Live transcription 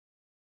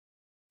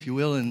If you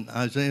will, in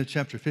Isaiah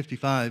chapter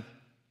 55,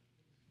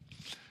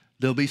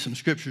 there'll be some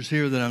scriptures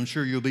here that I'm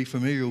sure you'll be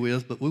familiar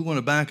with, but we want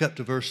to back up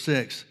to verse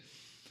 6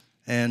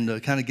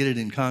 and kind of get it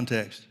in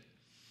context.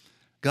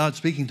 God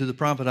speaking to the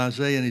prophet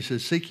Isaiah, and he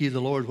says, "Seek ye the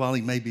Lord while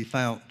he may be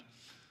found.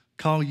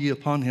 Call ye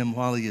upon him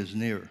while he is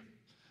near.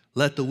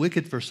 Let the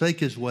wicked forsake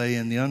his way,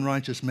 and the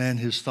unrighteous man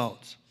his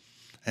thoughts.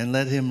 And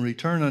let him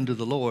return unto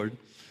the Lord,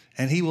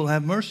 and he will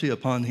have mercy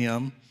upon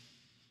him,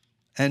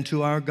 and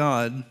to our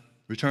God,"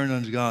 return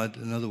unto God,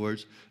 in other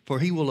words,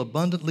 "for he will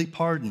abundantly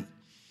pardon."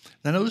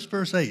 Now notice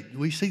verse 8.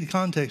 We see the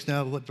context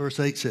now of what verse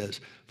 8 says.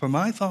 "For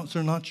my thoughts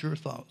are not your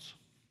thoughts,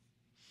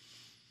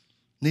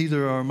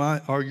 neither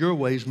are your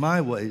ways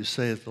my ways,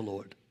 saith the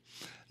Lord."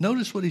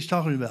 Notice what he's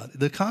talking about.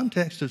 The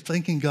context of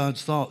thinking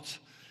God's thoughts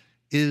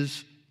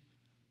is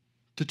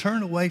to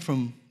turn away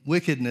from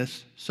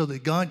wickedness so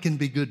that God can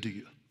be good to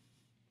you.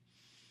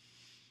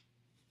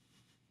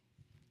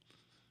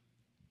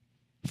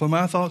 "For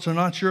my thoughts are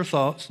not your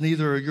thoughts,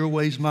 neither are your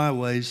ways my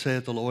ways,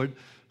 saith the Lord.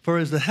 For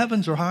as the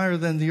heavens are higher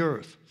than the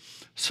earth,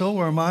 so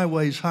are my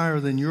ways higher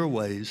than your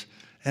ways,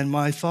 and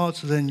my thoughts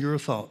than your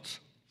thoughts.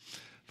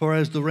 For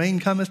as the rain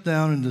cometh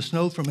down and the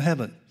snow from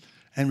heaven,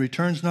 and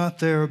returns not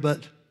there,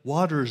 but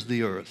waters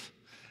the earth,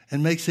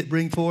 and makes it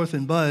bring forth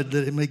and bud,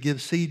 that it may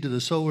give seed to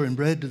the sower and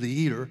bread to the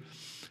eater,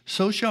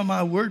 so shall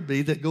my word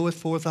be that goeth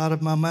forth out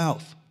of my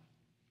mouth."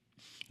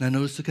 Now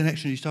notice the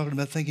connection. He's talking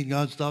about thinking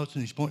God's thoughts,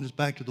 and he's pointing us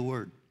back to the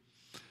word.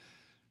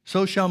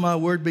 "So shall my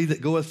word be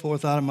that goeth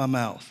forth out of my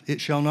mouth.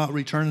 It shall not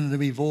return unto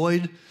me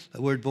void."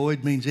 The word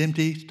void means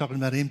empty. It's talking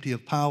about empty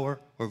of power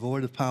or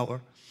void of power.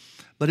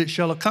 "But it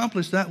shall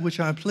accomplish that which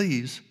I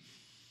please,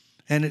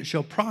 and it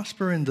shall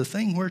prosper in the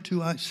thing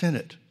whereto I sent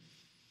it."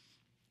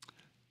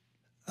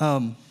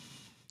 Why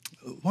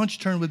don't you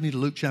turn with me to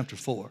Luke chapter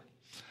 4.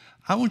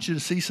 I want you to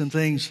see some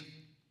things,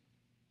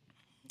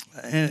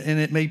 and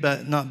it may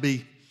not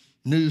be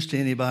news to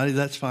anybody.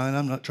 That's fine.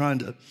 I'm not trying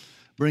to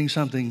bring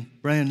something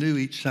brand new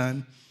each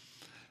time.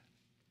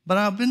 But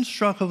I've been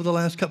struck over the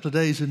last couple of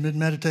days and been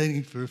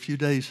meditating for a few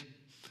days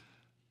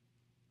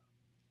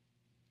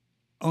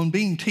on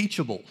being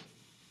teachable.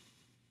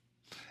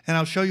 And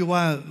I'll show you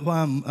why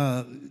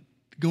I'm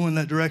going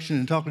that direction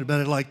and talking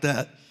about it like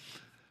that.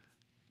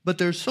 But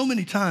there's so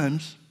many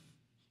times,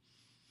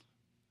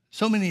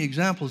 so many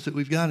examples that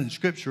we've got in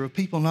Scripture of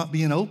people not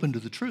being open to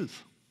the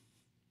truth.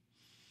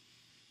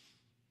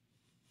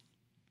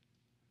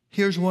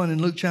 Here's one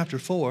in Luke chapter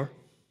 4.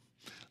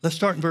 Let's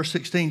start in verse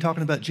 16,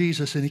 talking about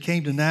Jesus. "And he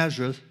came to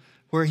Nazareth,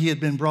 where he had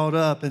been brought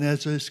up, and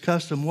as his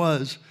custom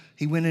was,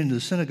 he went into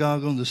the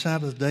synagogue on the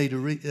Sabbath day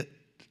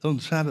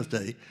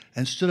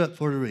and stood up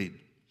for to read.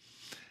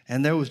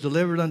 And there was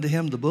delivered unto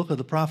him the book of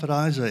the prophet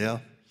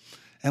Isaiah.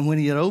 And when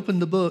he had opened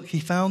the book,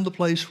 he found the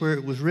place where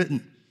it was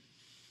written,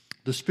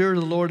 The Spirit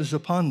of the Lord is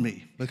upon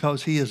me,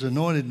 because he has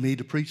anointed me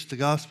to preach the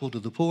gospel to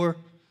the poor.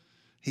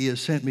 He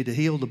has sent me to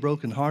heal the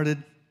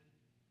brokenhearted,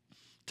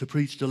 to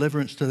preach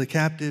deliverance to the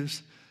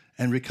captives,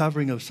 and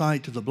recovering of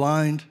sight to the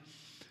blind,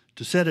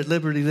 to set at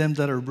liberty them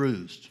that are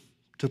bruised,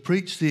 to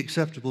preach the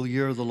acceptable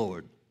year of the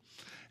Lord.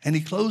 And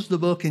he closed the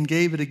book and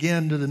gave it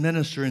again to the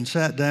minister and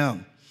sat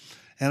down.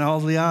 And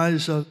the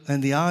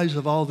eyes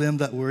of all them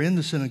that were in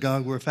the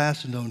synagogue were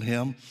fastened on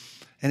him.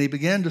 And he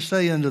began to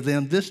say unto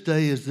them, This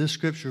day is this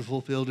scripture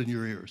fulfilled in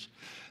your ears."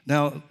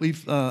 Now,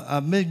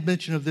 I've made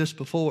mention of this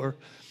before.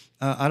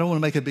 I don't want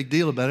to make a big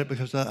deal about it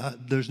because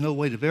there's no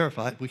way to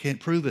verify it. We can't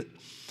prove it.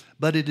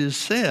 But it is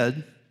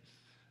said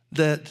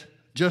that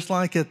just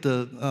like at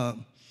the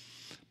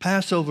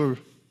Passover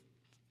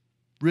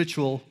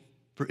ritual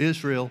for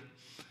Israel,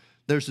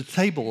 there's a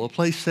table, a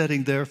place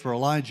setting there for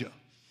Elijah.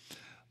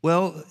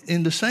 Well,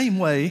 in the same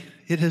way,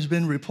 it has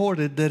been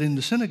reported that in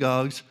the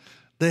synagogues,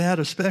 they had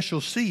a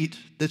special seat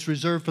that's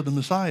reserved for the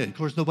Messiah. Of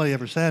course, nobody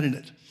ever sat in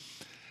it.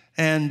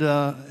 And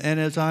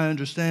as I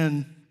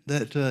understand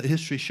that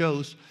history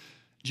shows,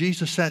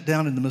 Jesus sat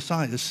down in the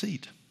Messiah's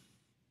seat,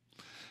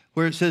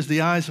 where it says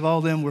the eyes of all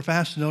them were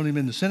fastened on him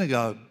in the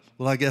synagogue.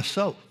 Well, I guess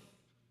so.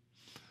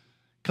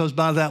 Because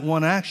by that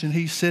one action,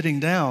 he's sitting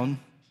down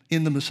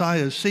in the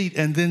Messiah's seat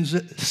and then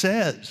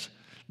says,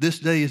 "This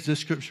day is this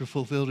scripture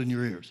fulfilled in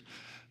your ears."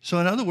 So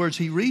in other words,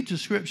 he reads a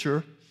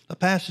scripture, a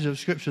passage of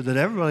scripture that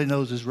everybody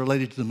knows is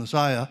related to the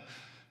Messiah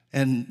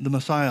and the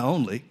Messiah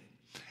only.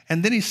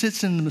 And then he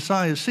sits in the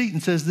Messiah's seat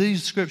and says,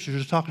 "These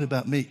scriptures are talking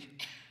about me."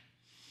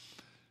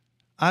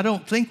 I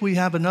don't think we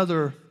have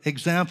another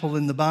example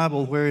in the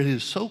Bible where it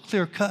is so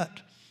clear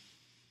cut,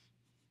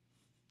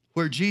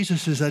 where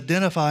Jesus is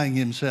identifying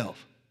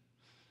himself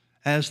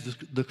as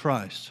the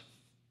Christ,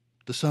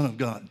 the Son of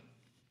God.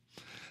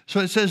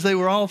 So it says they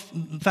were all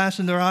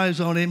fastened their eyes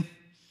on him,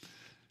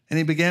 and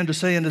he began to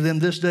say unto them,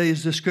 "This day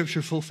is this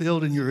scripture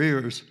fulfilled in your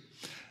ears."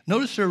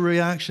 Notice their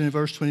reaction in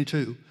verse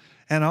 22.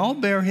 "And all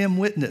bear him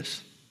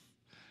witness,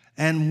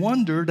 and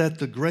wondered at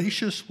the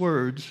gracious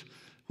words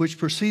which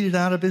proceeded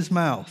out of his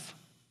mouth."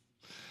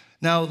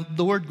 Now,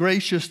 the word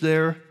gracious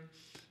there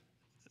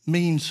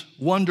means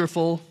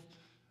wonderful,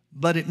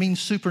 but it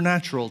means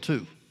supernatural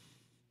too.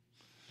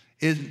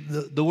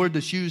 The word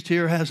that's used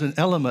here has an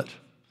element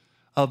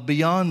of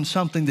beyond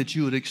something that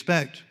you would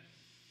expect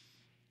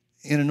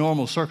in a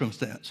normal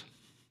circumstance.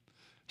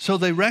 So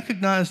they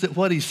recognized that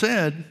what he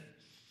said,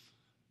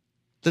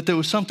 that there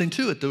was something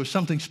to it. There was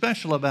something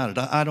special about it.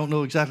 I don't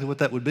know exactly what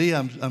that would be.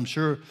 I'm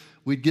sure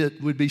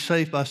we'd be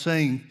safe by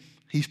saying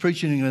he's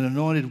preaching an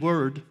anointed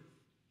word.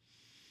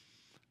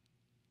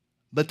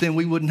 But then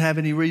we wouldn't have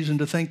any reason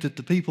to think that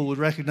the people would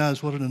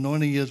recognize what an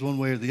anointing is one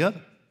way or the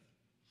other.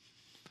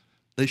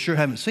 They sure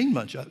haven't seen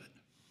much of it.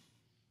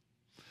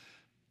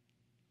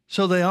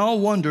 So they all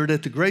wondered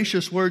at the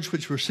gracious words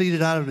which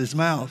proceeded out of his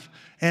mouth,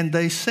 and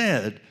they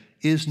said,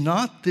 "Is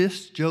not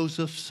this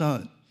Joseph's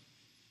son?"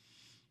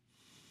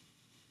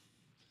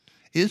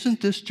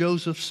 Isn't this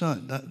Joseph's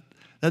son?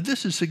 Now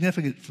this is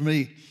significant for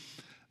me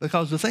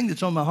because the thing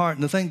that's on my heart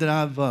and the thing that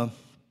I've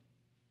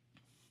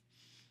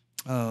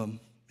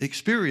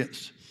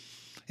experienced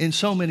in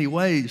so many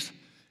ways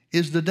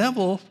is the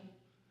devil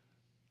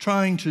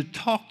trying to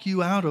talk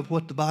you out of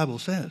what the Bible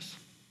says.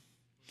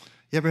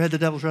 You ever had the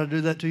devil try to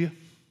do that to you?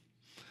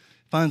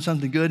 Find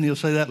something good and he'll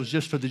say that was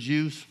just for the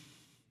Jews.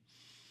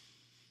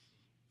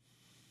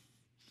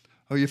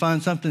 Or you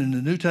find something in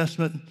the New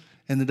Testament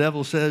and the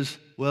devil says,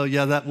 well,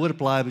 yeah, that would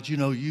apply, but you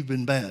know, you've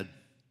been bad.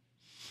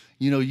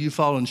 You know, you've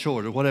fallen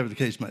short, or whatever the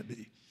case might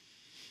be.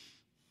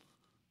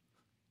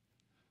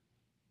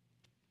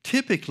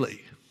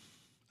 Typically,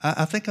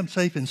 I think I'm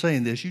safe in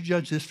saying this, you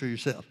judge this for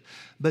yourself,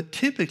 but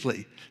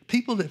typically,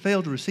 people that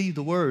fail to receive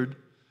the word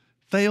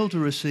fail to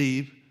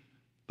receive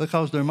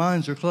because their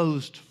minds are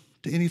closed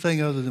to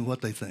anything other than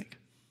what they think.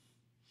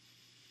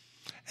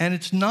 And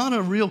it's not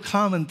a real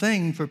common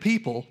thing for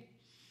people,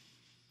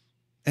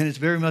 and it's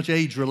very much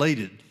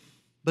age-related,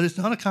 but it's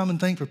not a common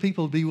thing for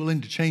people to be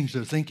willing to change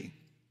their thinking.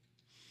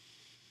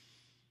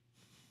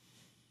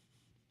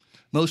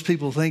 Most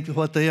people think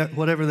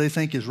whatever they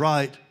think is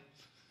right,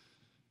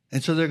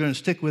 and so they're going to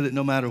stick with it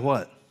no matter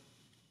what.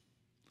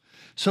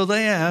 So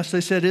they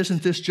said,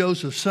 "Isn't this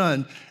Joseph's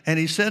son?" And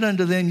he said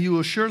unto them, "You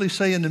will surely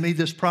say unto me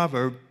this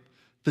proverb,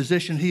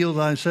 Physician, heal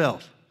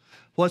thyself.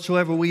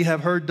 Whatsoever we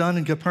have heard done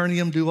in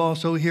Capernaum, do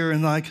also here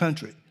in thy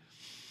country."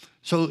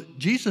 So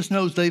Jesus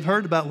knows they've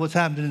heard about what's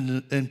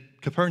happened in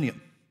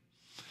Capernaum.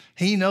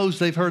 He knows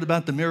they've heard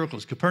about the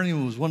miracles.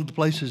 Capernaum was one of the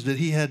places that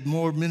he had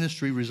more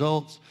ministry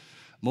results,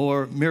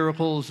 more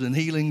miracles and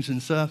healings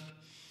and stuff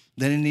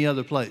than any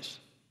other place.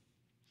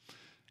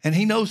 And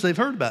he knows they've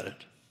heard about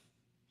it.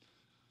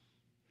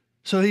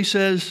 So he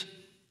says,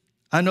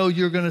 "I know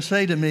you're going to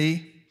say to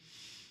me,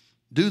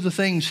 do the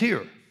things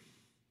here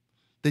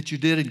that you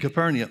did in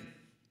Capernaum."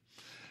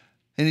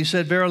 And he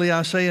said, "Verily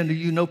I say unto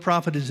you, no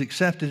prophet is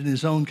accepted in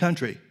his own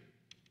country.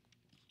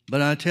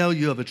 But I tell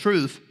you of a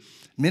truth,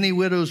 many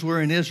widows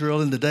were in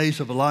Israel in the days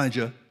of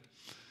Elijah,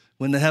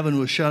 when the heaven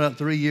was shut up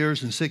 3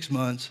 years and 6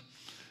 months,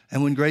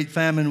 and when great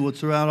famine was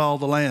throughout all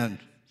the land.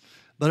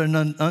 But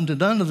unto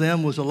none of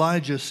them was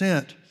Elijah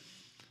sent,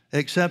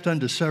 except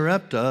unto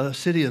Sarepta, a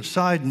city of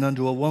Sidon,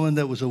 unto a woman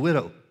that was a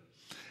widow.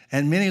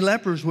 And many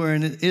lepers were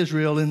in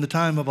Israel in the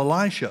time of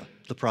Elisha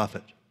the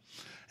prophet,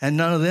 and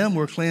none of them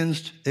were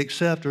cleansed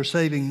except or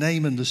saving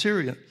Naaman the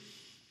Syrian.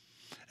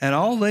 And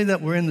all they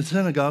that were in the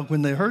synagogue,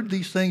 when they heard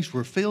these things,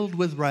 were filled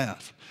with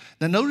wrath."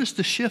 Now notice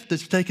the shift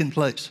that's taken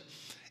place.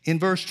 In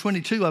verse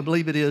 22, I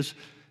believe it is,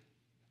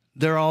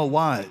 they're all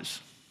wise.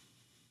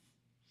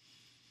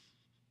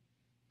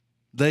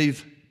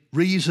 They've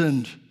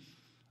reasoned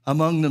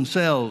among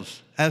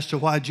themselves as to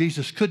why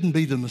Jesus couldn't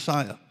be the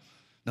Messiah.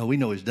 No, we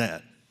know his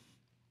dad.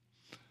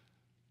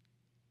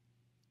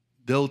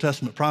 The Old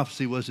Testament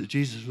prophecy was that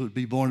Jesus would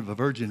be born of a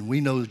virgin.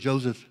 We know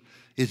Joseph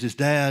is his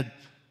dad,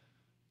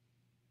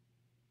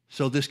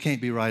 so this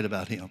can't be right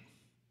about him.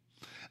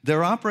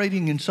 They're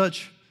operating in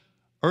such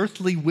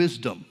earthly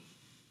wisdom.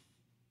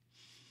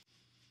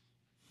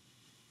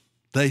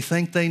 They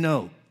think they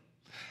know.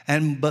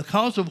 And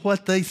because of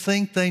what they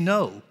think they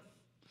know,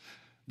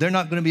 they're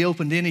not going to be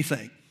open to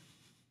anything.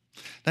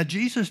 Now,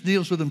 Jesus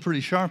deals with them pretty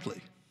sharply.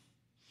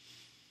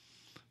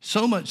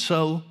 So much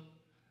so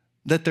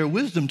that their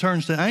wisdom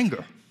turns to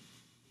anger.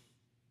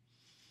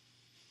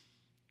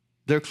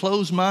 Their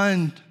closed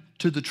mind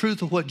to the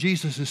truth of what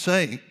Jesus is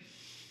saying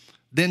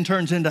then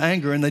turns into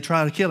anger, and they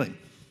try to kill him.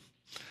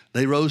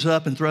 They rose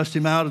up and thrust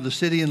him out of the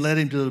city and led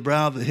him to the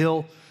brow of the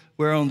hill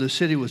whereon the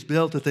city was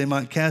built, that they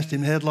might cast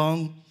him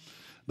headlong.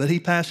 But he,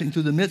 passing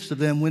through the midst of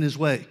them, went his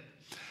way.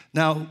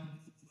 Now,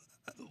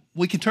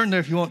 we can turn there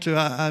if you want to.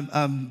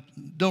 I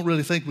don't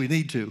really think we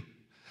need to.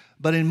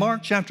 But in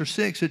Mark chapter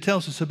 6, it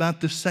tells us about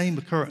this same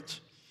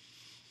occurrence.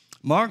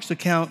 Mark's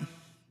account,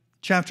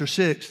 chapter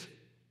 6,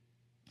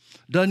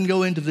 doesn't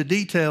go into the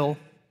detail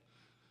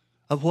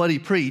of what he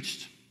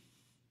preached,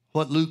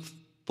 what Luke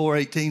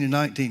 4:18 and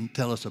 19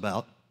 tell us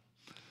about.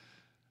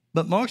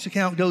 But Mark's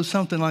account goes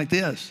something like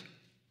this: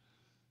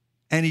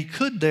 "And he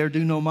could there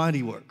do no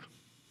mighty work."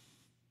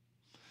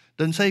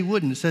 Doesn't say he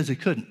wouldn't, it says he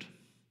couldn't.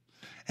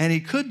 "And he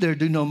could there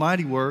do no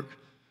mighty work,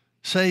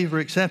 save or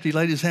except he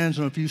laid his hands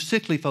on a few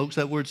sickly folks."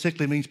 That word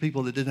sickly means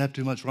people that didn't have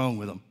too much wrong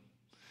with them.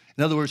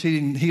 In other words, he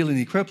didn't heal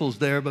any cripples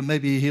there, but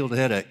maybe he healed a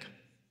headache.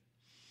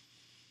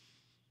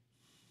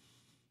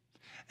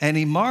 And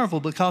he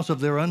marveled because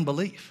of their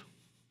unbelief.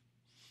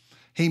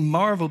 He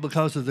marveled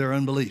because of their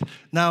unbelief.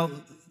 Now,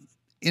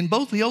 in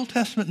both the Old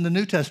Testament and the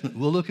New Testament,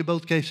 we'll look at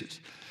both cases.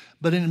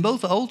 But in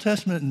both the Old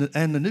Testament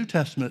and the New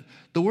Testament,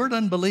 the word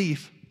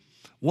unbelief,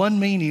 one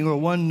meaning or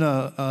one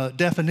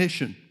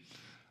definition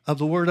of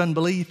the word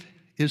unbelief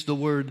is the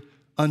word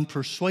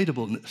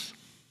unpersuadableness.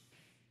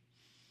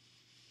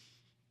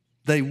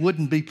 They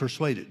wouldn't be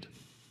persuaded.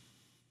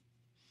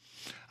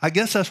 I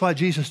guess that's why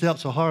Jesus dealt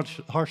so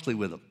harshly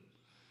with them.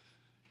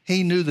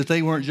 He knew that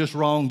they weren't just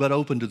wrong, but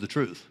open to the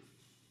truth.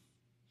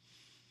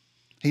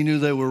 He knew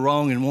they were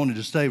wrong and wanted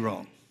to stay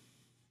wrong.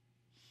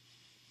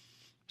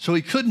 So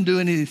he couldn't do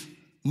any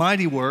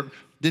mighty work,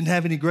 didn't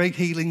have any great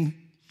healing,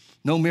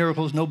 no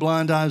miracles, no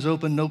blind eyes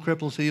open, no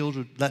cripples healed,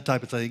 or that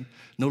type of thing,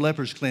 no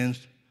lepers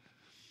cleansed.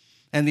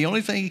 And the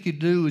only thing he could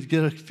do was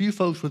get a few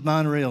folks with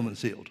minor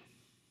ailments healed.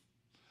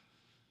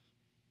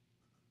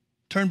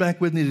 Turn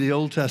back with me to the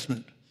Old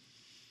Testament,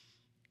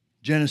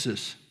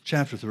 Genesis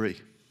chapter 3.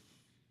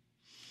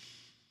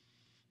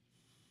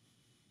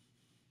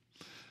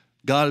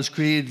 God has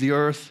created the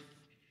earth.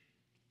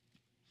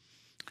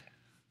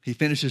 He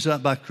finishes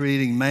up by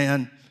creating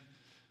man.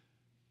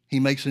 He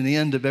makes an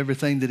end of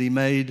everything that he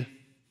made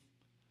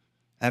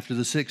after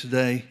the sixth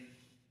day.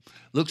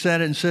 Looks at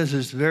it and says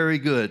it's very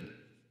good.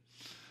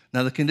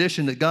 Now, the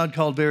condition that God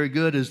called very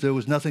good is there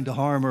was nothing to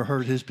harm or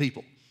hurt his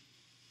people.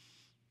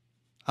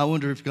 I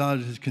wonder if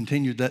God has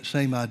continued that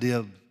same idea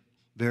of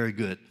very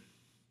good.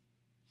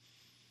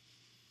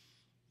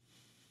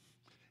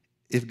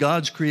 If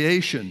God's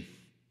creation,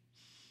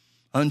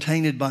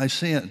 untainted by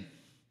sin,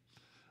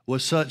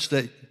 was such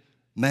that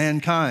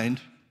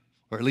mankind,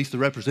 or at least the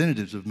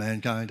representatives of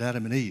mankind,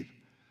 Adam and Eve,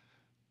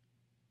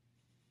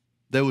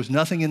 there was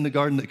nothing in the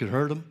garden that could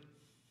hurt them.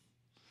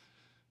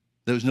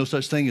 There was no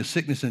such thing as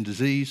sickness and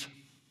disease.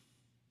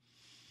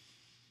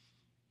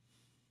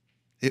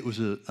 It was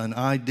an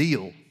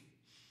ideal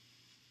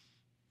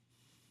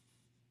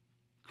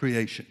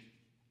creation.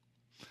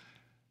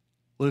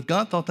 Well, if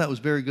God thought that was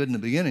very good in the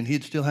beginning,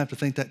 he'd still have to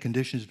think that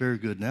condition is very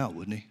good now,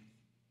 wouldn't he?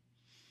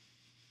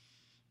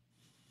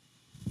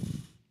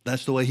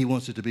 That's the way he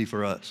wants it to be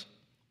for us.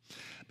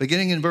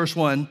 Beginning in verse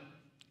 1,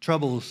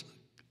 trouble's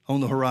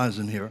on the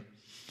horizon here.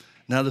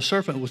 Now the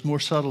serpent was more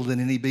subtle than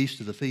any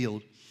beast of the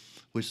field,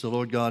 which the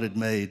Lord God had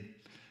made.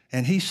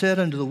 And he said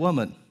unto the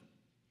woman,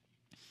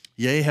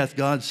 Yea, hath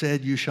God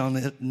said, You shall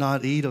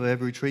not eat of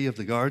every tree of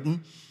the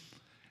garden?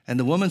 And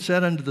the woman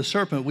said unto the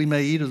serpent, We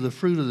may eat of the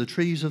fruit of the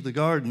trees of the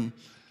garden,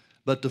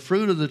 but the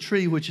fruit of the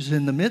tree which is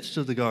in the midst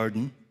of the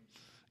garden,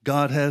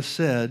 God hath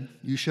said,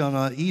 You shall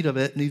not eat of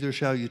it, neither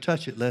shall you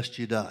touch it, lest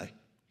you die.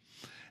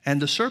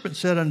 And the serpent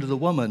said unto the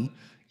woman,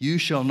 You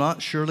shall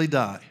not surely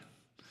die.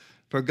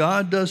 For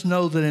God does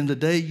know that in the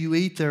day you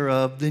eat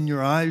thereof, then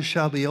your eyes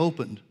shall be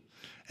opened,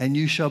 and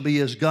you shall be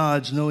as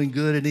gods, knowing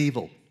good and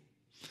evil.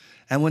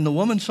 And when the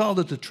woman saw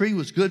that the tree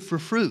was good for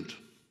fruit.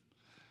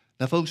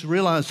 Now, folks,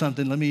 realize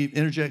something. Let me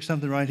interject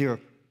something right here.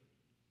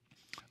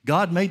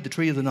 God made the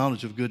tree of the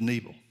knowledge of good and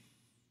evil.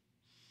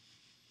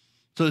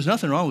 So there's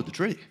nothing wrong with the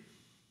tree.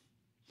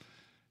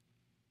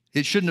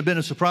 It shouldn't have been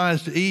a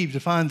surprise to Eve to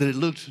find that it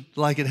looked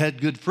like it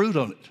had good fruit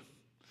on it.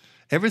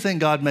 Everything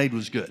God made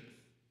was good.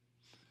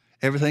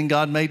 Everything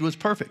God made was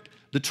perfect.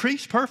 The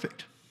tree's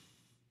perfect.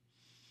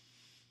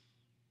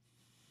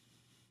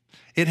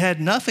 It had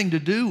nothing to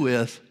do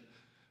with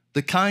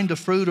the kind of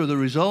fruit or the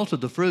result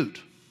of the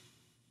fruit.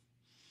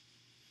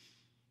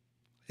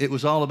 It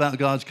was all about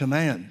God's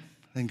command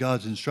and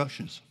God's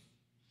instructions.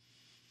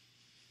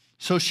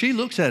 So she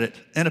looks at it,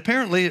 and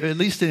apparently, at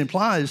least it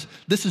implies,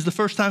 this is the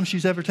first time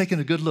she's ever taken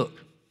a good look.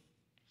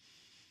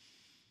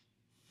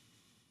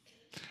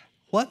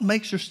 What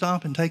makes her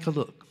stop and take a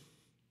look?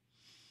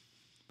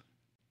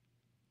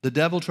 The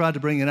devil tried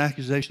to bring an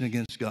accusation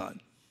against God.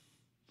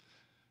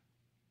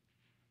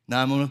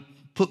 Now, I'm going to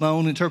put my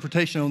own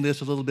interpretation on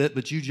this a little bit,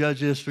 but you judge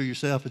this for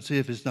yourself and see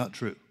if it's not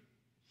true.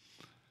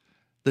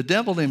 The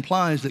devil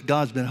implies that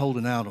God's been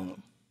holding out on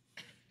him.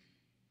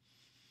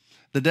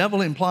 The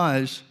devil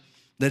implies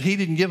that he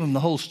didn't give him the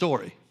whole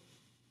story,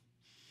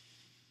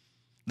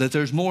 that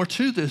there's more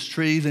to this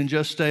tree than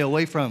just stay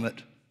away from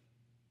it.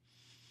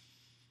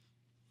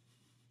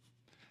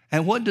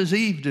 And what does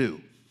Eve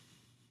do?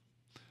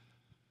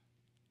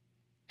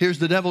 Here's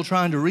the devil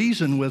trying to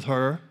reason with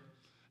her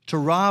to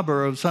rob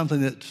her of something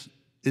that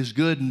is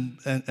good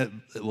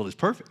and well, is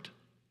perfect.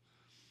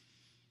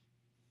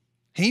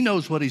 He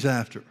knows what he's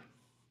after.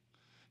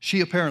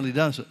 She apparently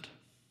doesn't.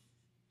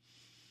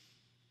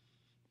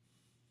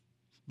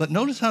 But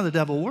notice how the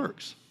devil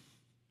works.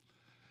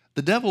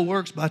 The devil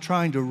works by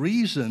trying to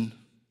reason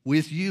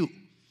with you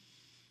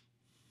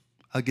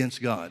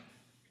against God.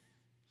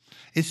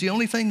 It's the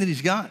only thing that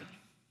he's got.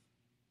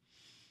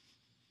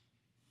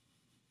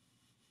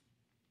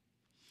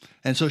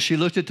 And so she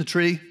looked at the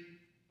tree.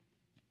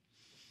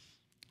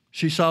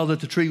 She saw that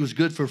the tree was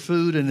good for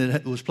food and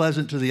it was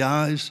pleasant to the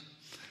eyes,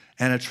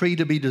 and a tree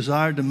to be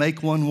desired to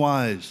make one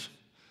wise.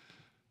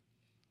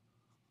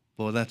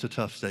 Boy, that's a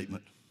tough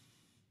statement.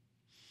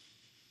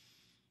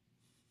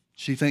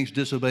 She thinks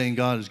disobeying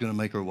God is going to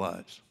make her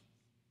wise.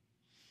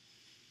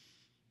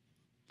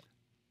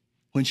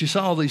 When she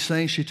saw all these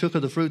things, she took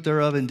of the fruit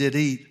thereof and did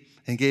eat,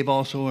 and gave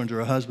also unto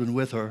her husband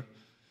with her,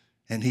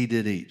 and he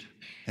did eat.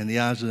 And the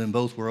eyes of them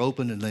both were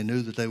opened, and they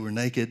knew that they were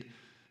naked,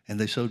 and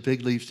they sewed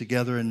fig leaves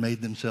together and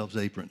made themselves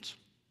aprons.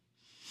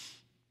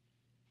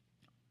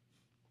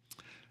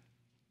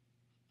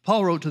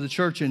 Paul wrote to the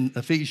church in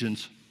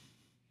Ephesians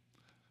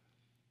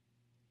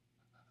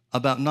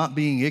about not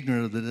being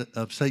ignorant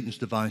of Satan's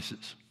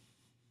devices.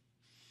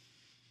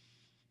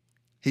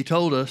 He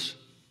told us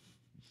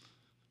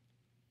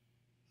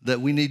that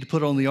we need to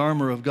put on the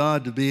armor of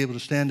God to be able to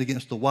stand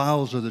against the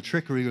wiles or the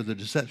trickery or the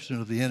deception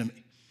of the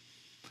enemy.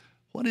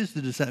 What is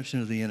the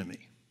deception of the enemy?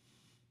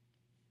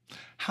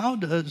 How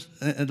does,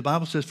 and the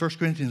Bible says, 1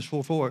 Corinthians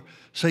 4:4,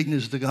 Satan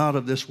is the god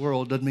of this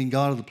world. Doesn't mean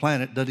God of the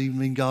planet. Doesn't even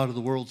mean God of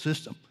the world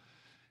system.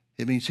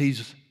 It means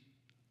he's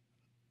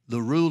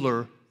the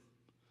ruler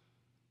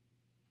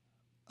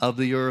of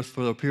the earth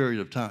for a period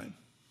of time.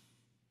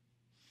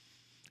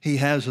 He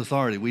has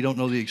authority. We don't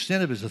know the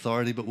extent of his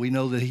authority, but we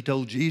know that he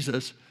told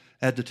Jesus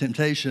at the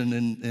temptation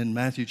in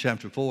Matthew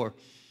chapter 4,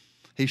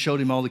 he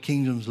showed him all the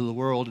kingdoms of the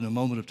world in a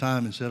moment of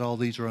time and said, all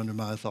these are under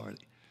my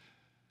authority.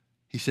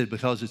 He said,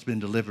 because it's been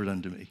delivered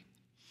unto me.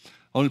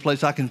 Only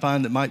place I can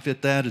find that might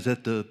fit that is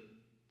at the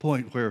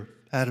point where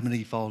Adam and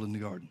Eve fall in the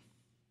garden.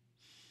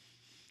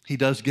 He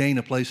does gain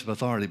a place of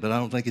authority, but I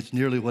don't think it's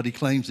nearly what he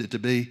claims it to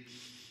be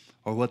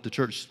or what the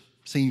church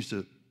seems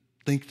to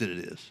think that it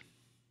is.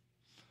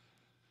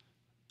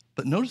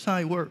 But notice how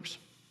he works.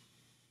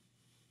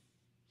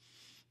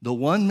 The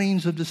one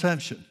means of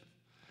deception.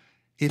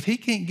 If he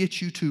can't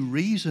get you to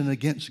reason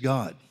against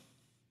God,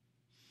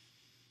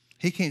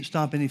 he can't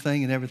stop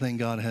anything and everything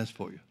God has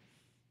for you.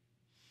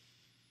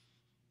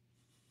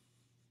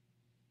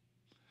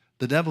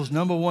 The devil's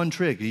number one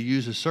trick, he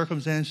uses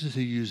circumstances,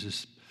 he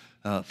uses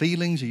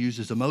feelings, he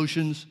uses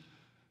emotions.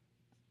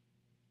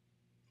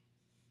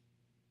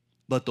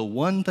 But the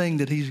one thing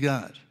that he's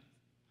got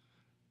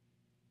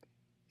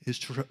is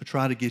to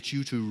try to get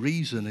you to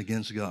reason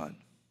against God.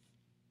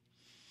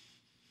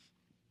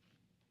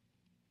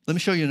 Let me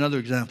show you another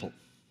example.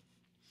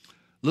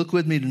 Look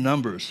with me to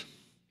Numbers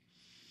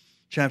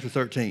chapter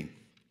 13.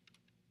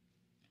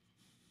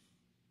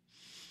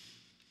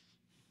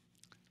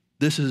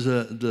 This is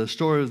the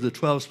story of the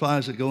 12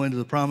 spies that go into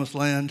the promised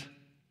land.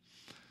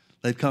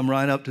 They've come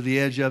right up to the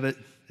edge of it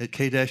at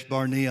Kadesh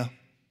Barnea.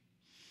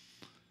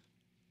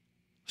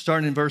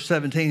 Starting in verse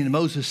 17, and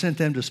Moses sent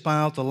them to spy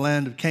out the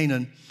land of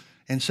Canaan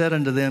and said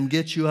unto them,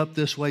 get you up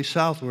this way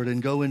southward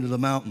and go into the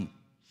mountain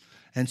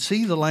and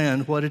see the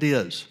land what it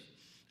is,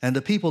 and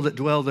the people that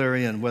dwell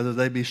therein, whether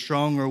they be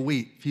strong or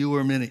weak, few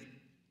or many.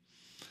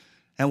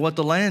 And what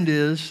the land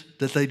is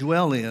that they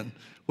dwell in,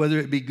 whether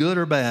it be good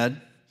or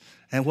bad,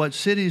 and what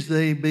cities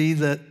they be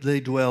that they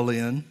dwell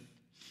in,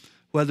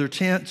 whether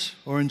tents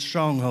or in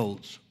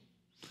strongholds.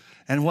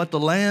 And what the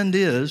land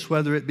is,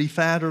 whether it be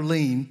fat or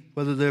lean,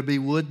 whether there be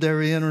wood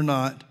therein or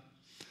not.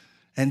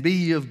 And be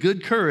ye of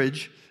good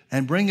courage,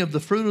 and bring of the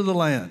fruit of the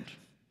land.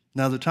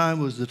 Now the time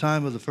was the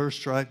time of the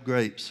first ripe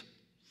grapes.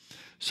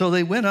 So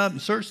they went up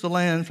and searched the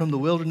land from the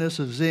wilderness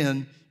of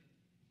Zin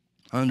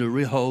unto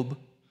Rehob,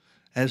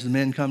 as the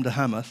men come to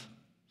Hamath.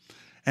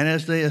 And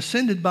as they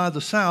ascended by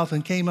the south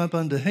and came up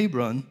unto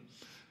Hebron,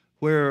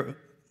 where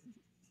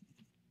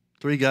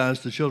three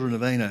guys, the children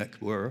of Anak,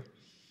 were.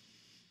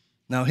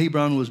 Now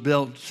Hebron was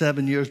built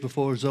 7 years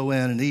before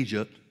Zoan in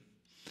Egypt.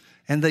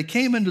 And they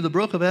came into the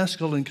brook of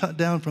Eshcol and cut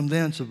down from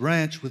thence a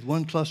branch with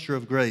one cluster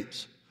of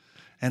grapes.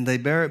 And they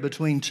bare it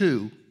between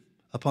two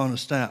upon a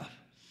staff.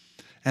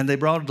 And they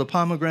brought of the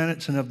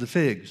pomegranates and of the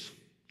figs.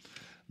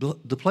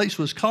 The place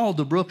was called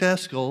the brook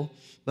Eshcol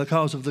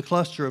because of the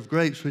cluster of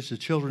grapes which the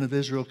children of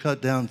Israel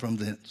cut down from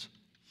thence.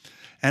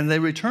 And they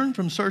returned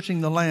from searching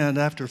the land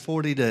after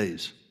 40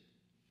 days.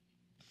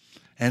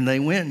 And they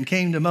went and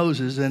came to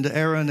Moses and to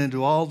Aaron and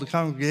to all the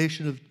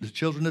congregation of the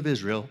children of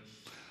Israel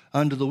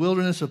unto the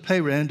wilderness of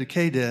Paran to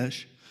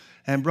Kadesh,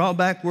 and brought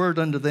back word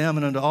unto them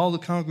and unto all the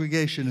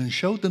congregation, and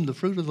showed them the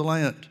fruit of the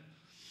land.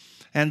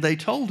 And they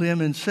told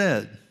him and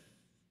said,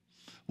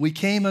 we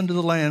came unto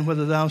the land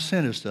whither thou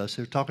sentest us.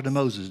 They're talking to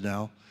Moses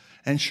now.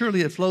 And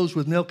surely it flows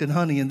with milk and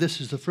honey, and this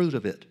is the fruit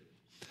of it.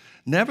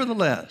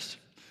 Nevertheless,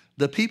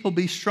 the people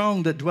be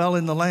strong that dwell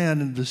in the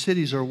land, and the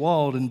cities are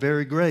walled and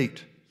very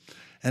great.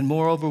 And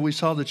moreover, we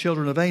saw the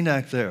children of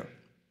Anak there.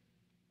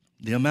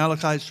 The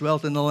Amalekites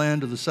dwelt in the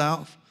land of the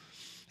south,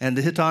 and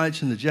the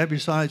Hittites and the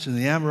Jebusites and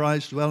the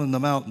Amorites dwell in the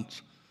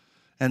mountains.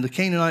 And the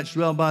Canaanites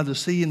dwell by the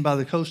sea and by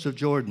the coast of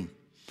Jordan.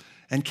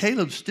 And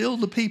Caleb stilled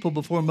the people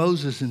before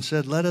Moses and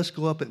said, let us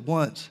go up at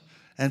once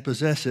and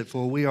possess it,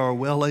 for we are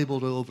well able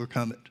to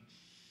overcome it.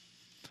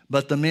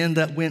 But the men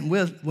that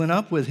went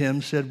up with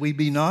him said, we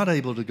be not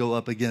able to go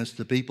up against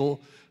the people,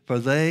 for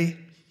they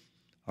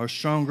are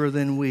stronger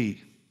than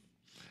we.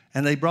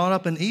 And they brought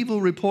up an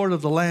evil report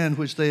of the land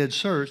which they had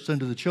searched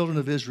unto the children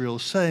of Israel,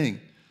 saying,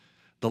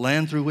 the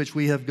land through which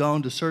we have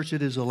gone to search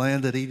it is a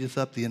land that eateth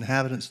up the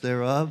inhabitants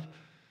thereof,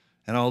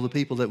 and all the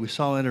people that we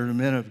saw enter are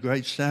men of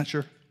great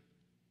stature.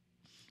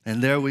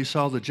 And there we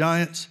saw the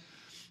giants,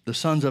 the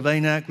sons of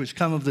Anak, which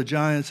come of the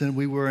giants, and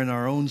we were in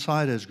our own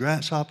sight as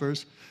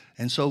grasshoppers,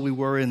 and so we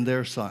were in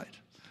their sight.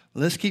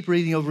 Let's keep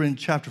reading over in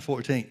chapter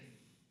 14.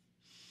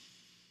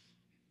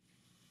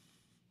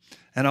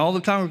 And all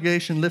the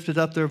congregation lifted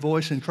up their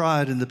voice and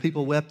cried, and the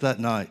people wept that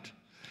night.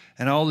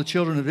 And all the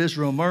children of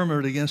Israel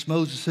murmured against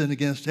Moses and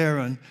against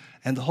Aaron,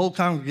 and the whole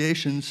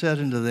congregation said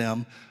unto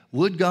them,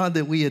 Would God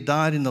that we had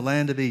died in the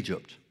land of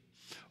Egypt,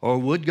 or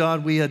would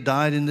God we had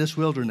died in this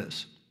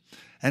wilderness?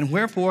 And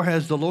wherefore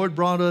has the Lord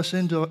brought us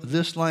into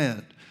this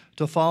land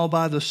to fall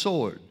by the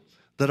sword,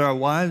 that our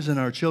wives and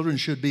our children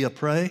should be a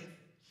prey?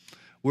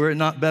 Were it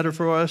not better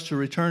for us to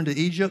return to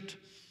Egypt?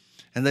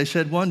 And they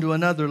said one to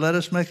another, Let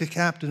us make a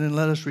captain and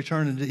let us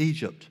return into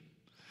Egypt.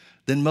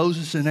 Then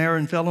Moses and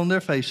Aaron fell on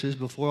their faces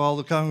before all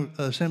the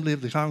assembly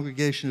of the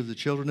congregation of the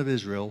children of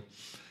Israel.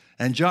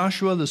 And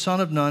Joshua the son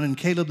of Nun and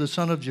Caleb the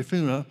son of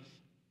Jephunneh,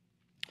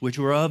 which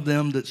were of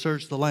them that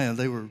searched the land,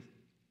 they were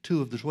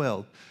 2 of the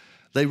 12,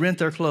 they rent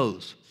their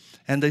clothes.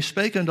 And they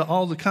spake unto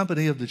all the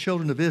company of the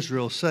children of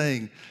Israel,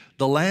 saying,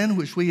 The land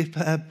which we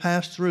have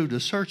passed through to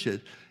search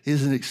it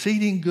is an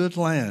exceeding good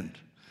land.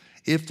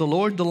 If the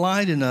Lord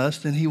delight in us,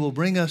 then he will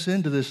bring us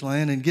into this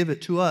land and give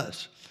it to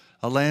us,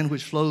 a land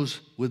which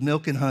flows with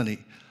milk and honey.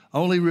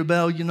 Only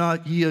rebel ye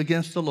not ye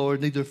against the Lord,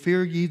 neither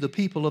fear ye the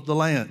people of the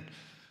land.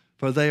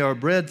 For they are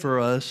bread for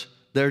us,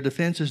 their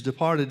defense is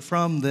departed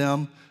from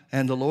them,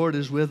 and the Lord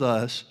is with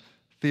us.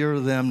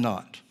 Fear them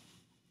not.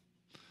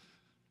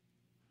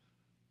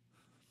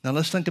 Now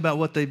let's think about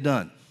what they've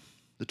done.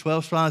 The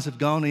 12 spies have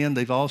gone in.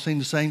 They've all seen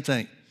the same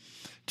thing.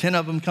 10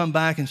 of them come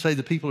back and say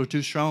the people are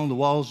too strong. The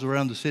walls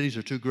around the cities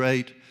are too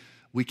great.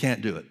 We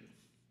can't do it.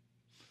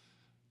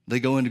 They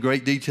go into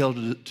great detail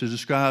to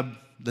describe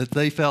that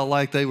they felt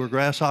like they were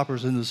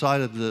grasshoppers in the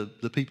sight of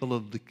the people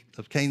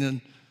of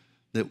Canaan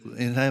that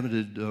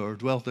inhabited or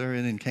dwelt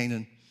therein in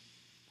Canaan.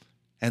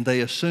 And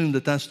they assumed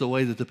that that's the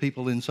way that the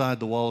people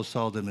inside the walls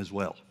saw them as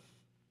well.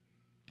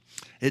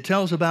 It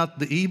tells about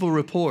the evil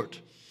report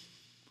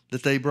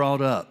that they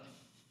brought up.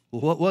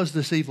 Well, what was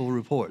this evil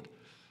report?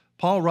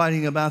 Paul,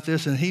 writing about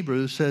this in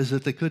Hebrews, says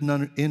that they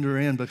couldn't enter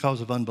in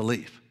because of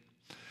unbelief.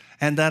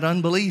 And that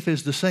unbelief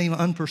is the same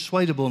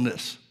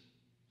unpersuadableness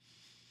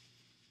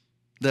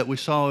that we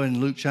saw in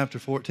Luke chapter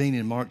 14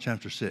 and Mark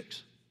chapter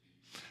 6.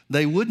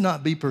 They would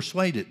not be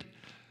persuaded.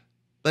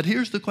 But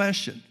here's the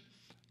question.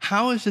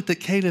 How is it that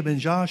Caleb and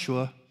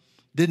Joshua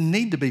didn't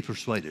need to be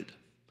persuaded?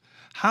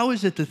 How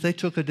is it that they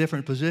took a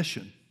different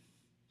position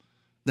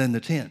than the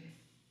 10?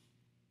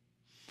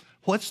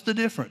 What's the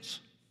difference?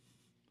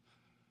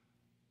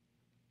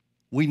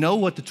 We know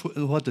what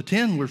the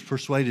 10 were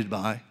persuaded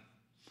by.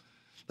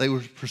 They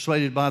were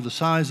persuaded by the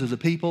size of the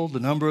people,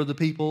 the number of the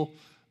people,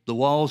 the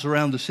walls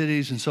around the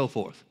cities, and so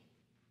forth.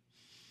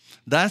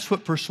 That's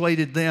what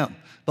persuaded them.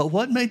 But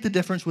what made the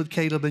difference with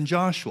Caleb and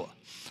Joshua?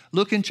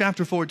 Look in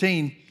chapter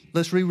 14.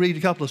 Let's reread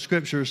a couple of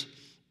scriptures.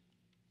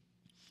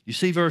 You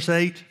see verse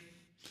 8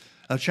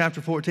 of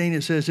chapter 14.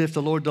 It says, If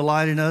the Lord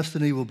delight in us,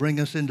 then he will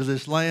bring us into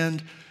this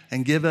land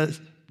and give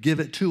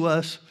it to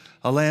us,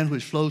 a land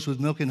which flows with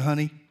milk and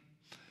honey.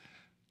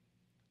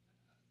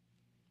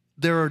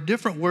 There are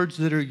different words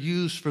that are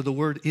used for the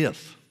word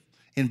if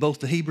in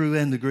both the Hebrew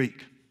and the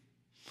Greek.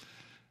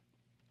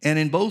 And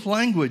in both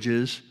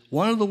languages,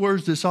 one of the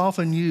words that's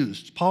often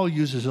used, Paul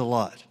uses a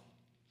lot.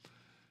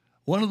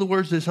 One of the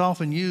words that's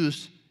often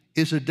used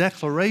is a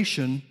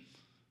declaration,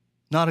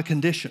 not a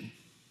condition.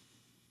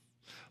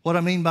 What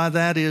I mean by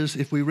that is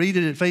if we read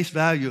it at face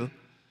value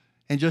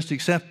and just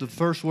accept the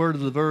first word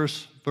of the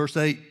verse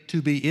 8,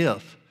 to be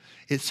if,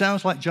 it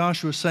sounds like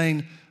Joshua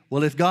saying,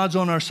 well, if God's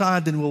on our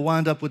side, then we'll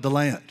wind up with the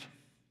land.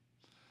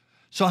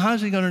 So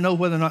how's he going to know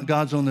whether or not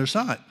God's on their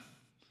side?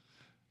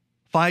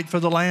 Fight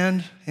for the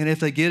land, and if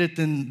they get it,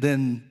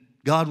 then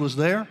God was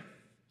there?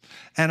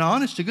 And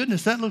honest to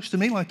goodness, that looks to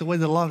me like the way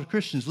that a lot of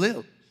Christians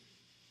live.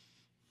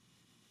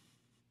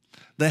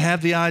 They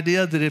have the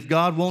idea that if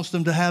God wants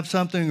them to have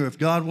something, or if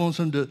God wants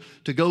them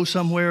to go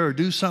somewhere or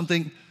do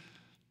something,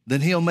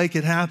 then he'll make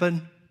it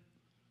happen.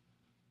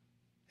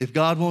 If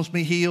God wants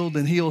me healed,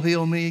 then he'll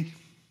heal me.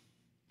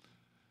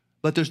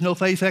 But there's no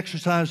faith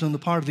exercise on the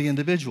part of the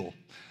individual.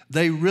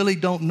 They really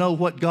don't know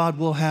what God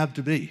will have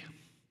to be.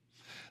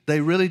 They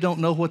really don't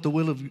know what the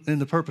will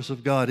and the purpose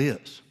of God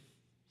is.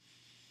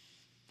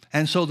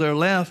 And so they're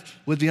left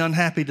with the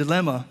unhappy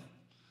dilemma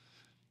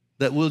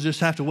that we'll just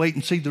have to wait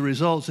and see the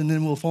results, and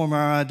then we'll form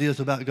our ideas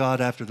about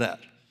God after that.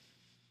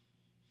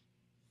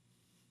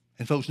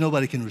 And folks,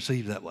 nobody can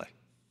receive that way.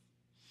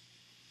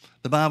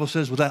 The Bible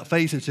says without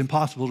faith it's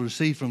impossible to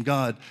receive from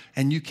God,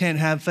 and you can't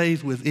have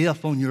faith with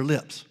if on your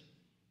lips.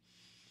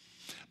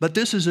 But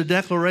this is a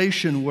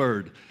declaration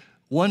word.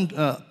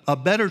 A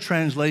better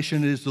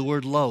translation is the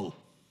word lo,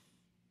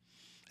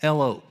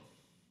 L-O,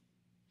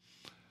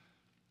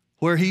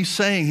 where he's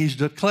saying, he's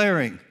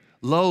declaring,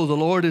 lo, the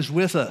Lord is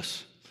with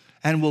us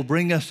and will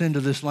bring us into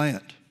this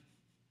land.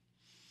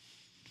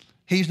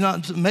 He's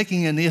not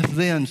making an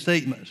if-then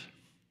statement.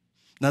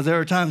 Now, there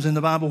are times in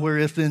the Bible where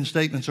if-then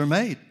statements are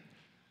made.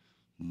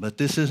 But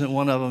this isn't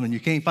one of them, and you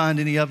can't find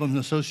any of them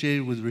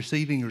associated with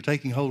receiving or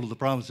taking hold of the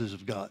promises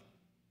of God.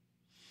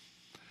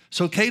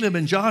 So Caleb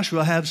and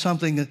Joshua have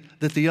something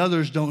that the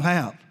others don't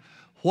have.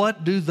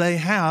 What do they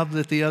have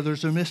that the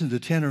others are missing, the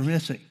 10 are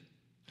missing?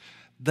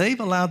 They've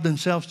allowed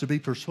themselves to be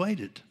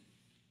persuaded.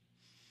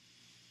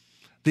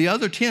 The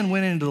other 10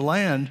 went into the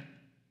land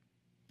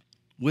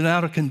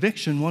without a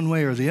conviction one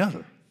way or the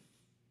other.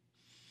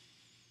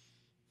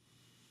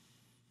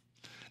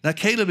 Now,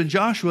 Caleb and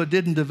Joshua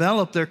didn't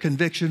develop their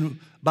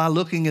conviction by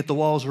looking at the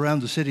walls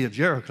around the city of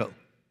Jericho.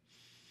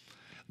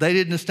 They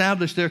didn't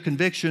establish their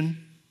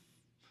conviction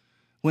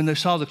when they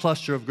saw the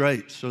cluster of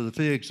grapes or the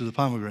figs or the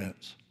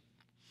pomegranates.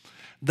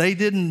 They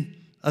didn't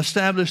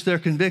establish their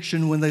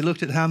conviction when they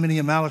looked at how many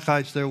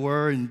Amalekites there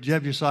were and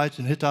Jebusites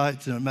and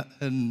Hittites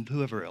and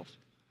whoever else.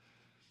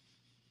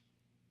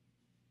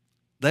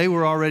 They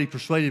were already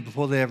persuaded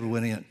before they ever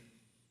went in.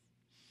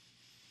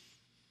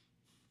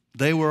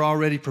 They were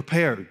already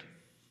prepared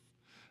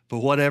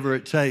for whatever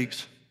it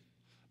takes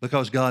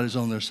because God is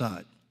on their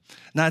side.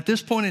 Now, at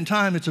this point in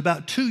time, it's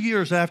about 2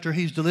 years after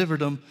he's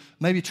delivered them,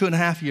 maybe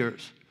 2.5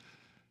 years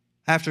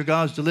after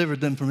God's delivered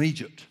them from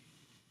Egypt.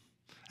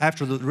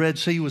 After the Red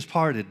Sea was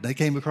parted, they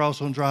came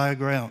across on dry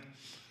ground.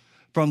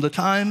 From the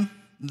time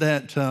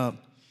that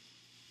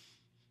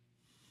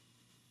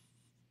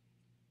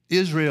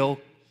Israel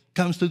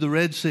comes through the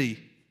Red Sea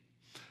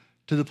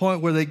to the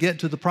point where they get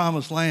to the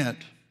Promised Land,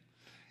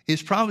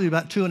 it's probably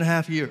about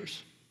 2.5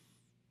 years.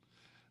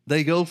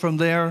 They go from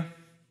there,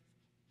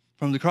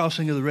 from the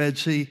crossing of the Red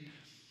Sea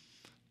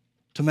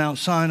to Mount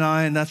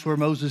Sinai, and that's where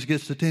Moses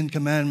gets the 10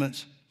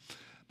 Commandments.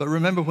 But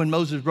remember when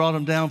Moses brought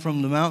them down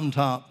from the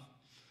mountaintop,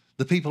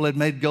 the people had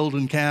made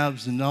golden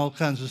calves and all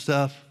kinds of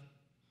stuff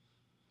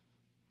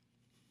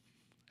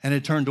and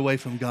had turned away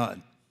from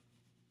God.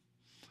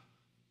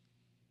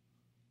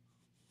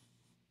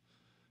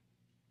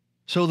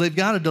 So they've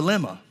got a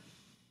dilemma.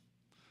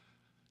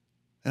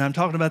 And I'm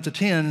talking about the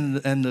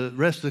 10 and the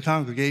rest of the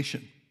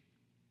congregation.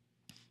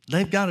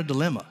 They've got a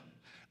dilemma.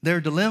 Their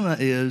dilemma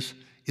is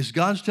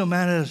God still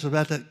mad at us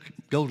about that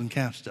golden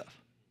calf stuff?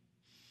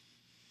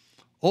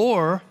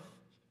 Or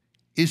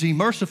is he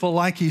merciful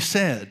like he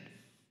said?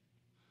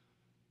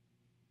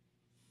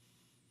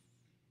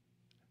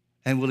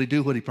 And will he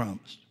do what he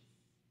promised?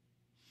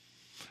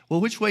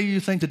 Well, which way do you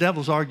think the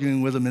devil's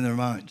arguing with them in their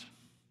minds?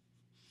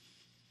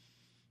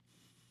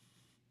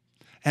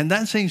 And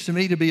that seems to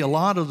me to be a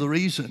lot of the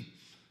reason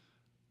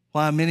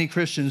why many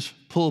Christians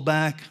pull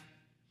back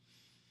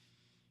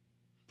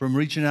from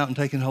reaching out and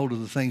taking hold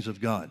of the things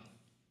of God.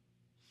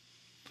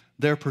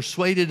 They're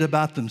persuaded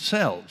about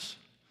themselves,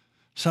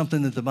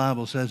 something that the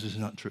Bible says is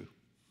not true.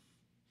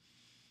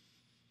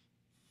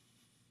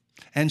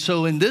 And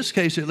so in this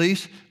case, at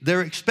least,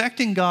 they're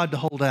expecting God to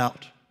hold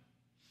out.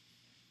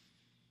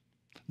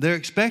 They're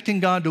expecting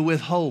God to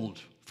withhold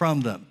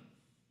from them.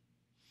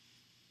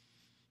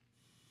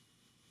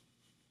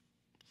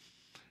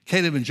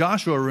 Caleb and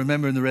Joshua are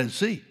remembering the Red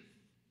Sea.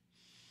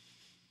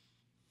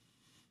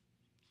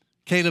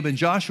 Caleb and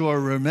Joshua are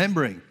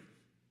remembering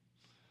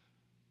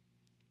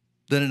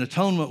that an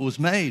atonement was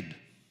made.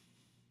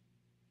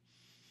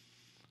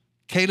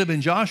 Caleb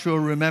and Joshua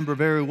remember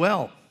very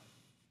well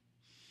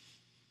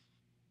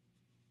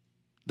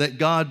that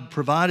God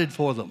provided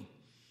for them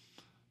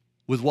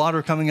with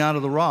water coming out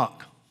of the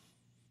rock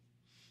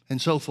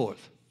and so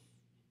forth.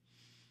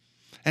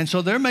 And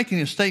so they're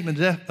making a statement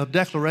of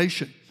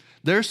declaration.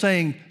 They're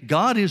saying,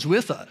 God is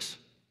with us.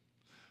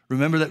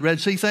 Remember that Red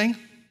Sea thing?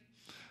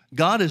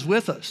 God is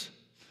with us.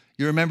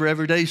 You remember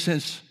every day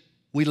since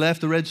we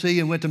left the Red Sea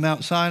and went to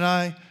Mount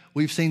Sinai,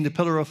 we've seen the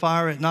pillar of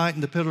fire at night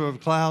and the pillar of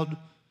cloud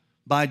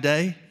by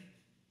day.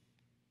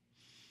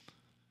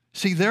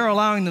 See, they're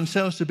allowing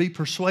themselves to be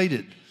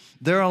persuaded.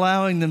 They're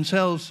allowing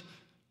themselves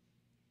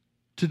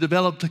to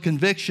develop the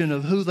conviction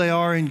of who they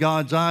are in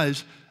God's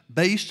eyes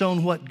based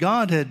on what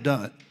God had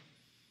done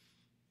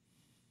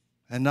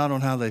and not on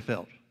how they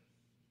felt.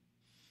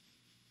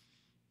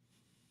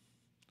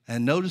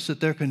 And notice that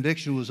their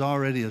conviction was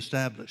already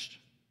established.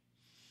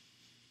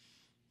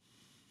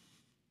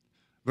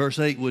 Verse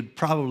 8 would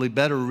probably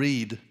better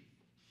read,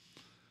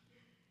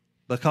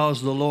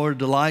 because the Lord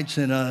delights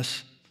in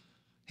us,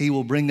 he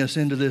will bring us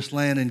into this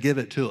land and give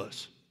it to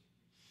us,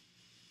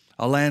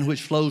 a land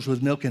which flows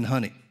with milk and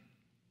honey.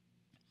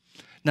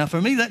 Now, for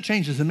me, that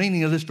changes the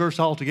meaning of this verse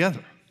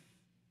altogether.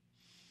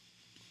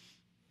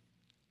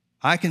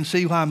 I can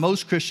see why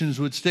most Christians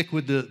would stick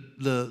with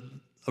the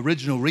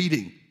original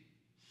reading.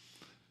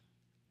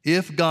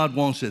 If God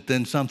wants it,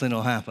 then something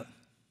will happen.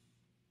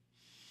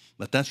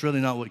 But that's really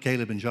not what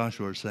Caleb and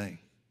Joshua are saying.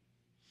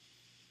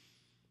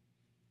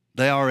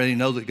 They already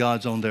know that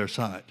God's on their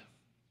side.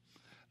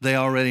 They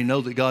already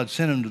know that God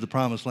sent them to the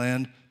promised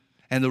land.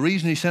 And the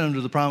reason he sent them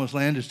to the promised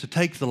land is to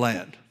take the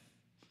land.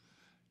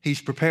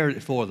 He's prepared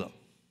it for them.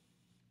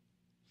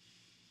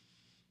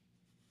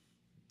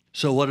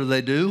 So what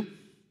do?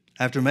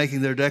 After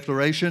making their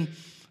declaration,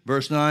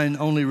 verse 9,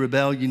 only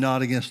rebel ye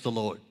not against the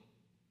Lord.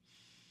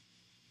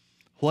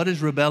 What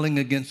is rebelling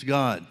against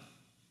God?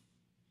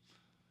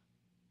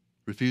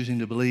 refusing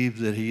to believe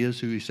that he is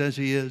who he says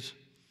he is,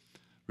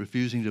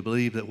 refusing to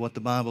believe that what the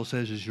Bible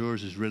says is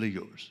yours is really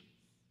yours.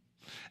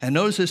 And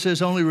notice it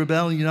says, only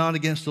rebel ye not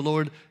against the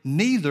Lord,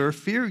 neither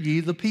fear ye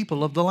the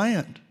people of the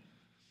land.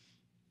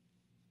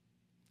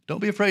 Don't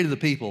be afraid of the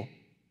people,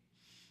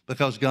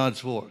 because God's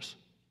for us.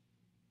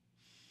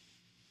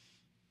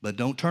 But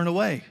don't turn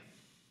away.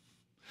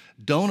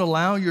 Don't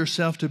allow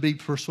yourself to be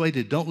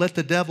persuaded. Don't let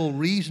the devil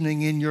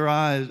reasoning in your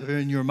eyes or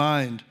in your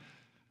mind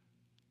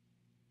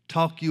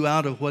talk you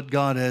out of what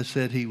God has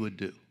said he would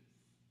do.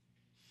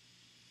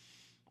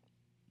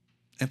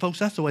 And folks,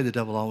 that's the way the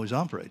devil always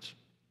operates.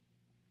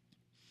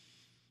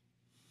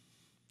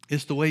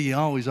 It's the way he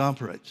always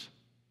operates.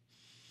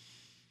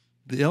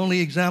 The only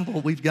example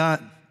we've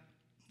got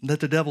that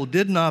the devil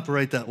didn't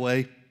operate that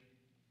way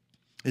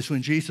is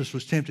when Jesus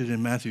was tempted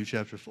in Matthew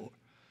chapter 4.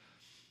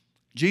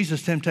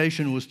 Jesus'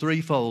 temptation was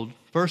threefold.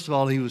 First of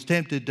all, he was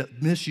tempted to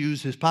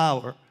misuse his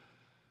power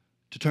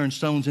to turn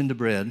stones into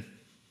bread.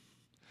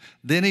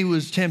 Then he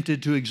was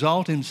tempted to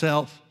exalt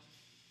himself,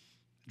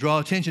 draw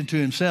attention to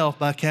himself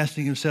by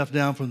casting himself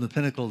down from the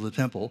pinnacle of the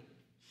temple.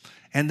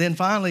 And then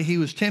finally, he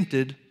was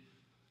tempted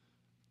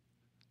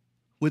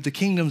with the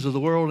kingdoms of the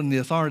world and the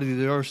authority of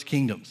the earth's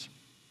kingdoms.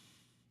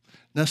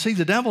 Now see,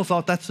 the devil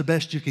thought that's the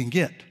best you can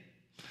get.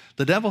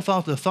 The devil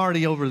thought the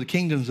authority over the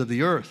kingdoms of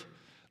the earth,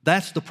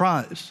 that's the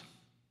prize.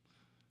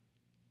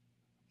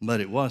 But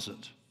it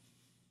wasn't.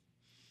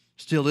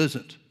 Still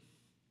isn't.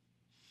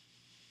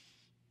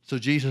 So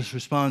Jesus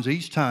responds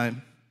each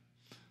time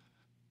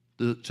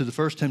to the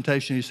first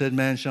temptation. He said,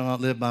 man shall not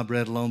live by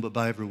bread alone, but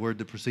by every word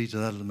that proceeds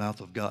out of the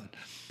mouth of God.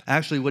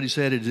 Actually, what he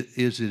said is,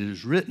 it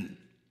is written,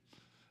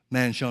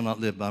 man shall not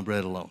live by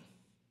bread alone.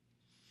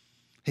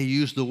 He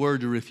used the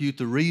word to refute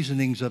the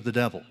reasonings of the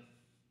devil.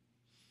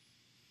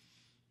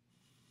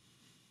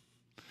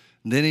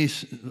 And then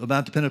he's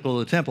about the pinnacle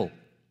of the temple.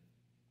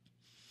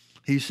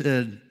 He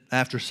said,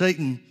 after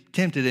Satan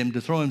tempted him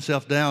to throw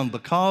himself down,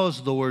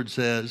 because the word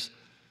says,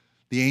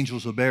 the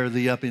angels will bear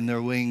thee up in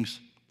their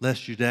wings,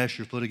 lest you dash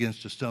your foot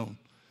against a stone.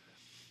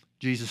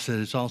 Jesus said,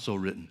 it's also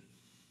written,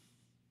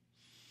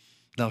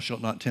 thou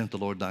shalt not tempt the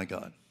Lord thy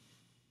God.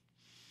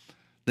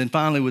 Then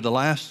finally, with the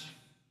last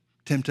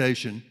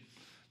temptation,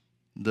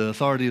 the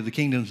authority of the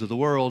kingdoms of the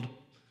world,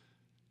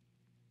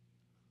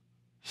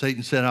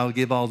 Satan said, I'll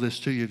give all this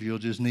to you if you'll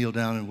just kneel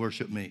down and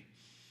worship me.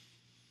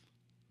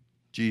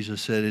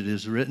 Jesus said, it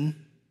is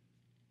written,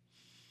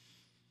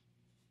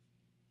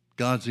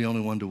 God's the only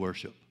one to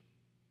worship,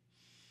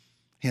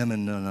 him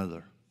and none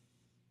other.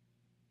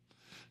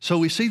 So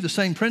we see the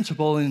same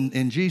principle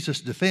in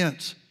Jesus'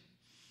 defense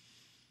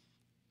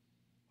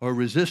or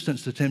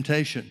resistance to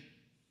temptation.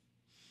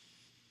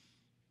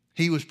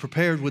 He was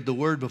prepared with the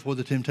word before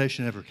the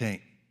temptation ever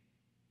came.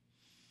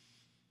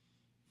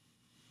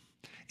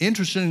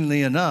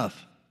 Interestingly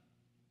enough,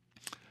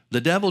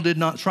 the devil did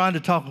not try to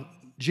talk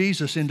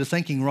Jesus into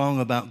thinking wrong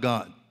about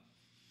God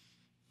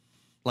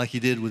like he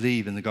did with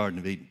Eve in the Garden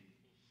of Eden.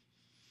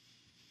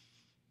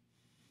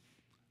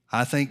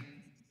 I think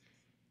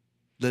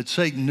that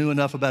Satan knew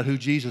enough about who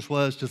Jesus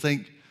was to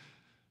think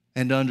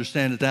and to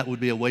understand that that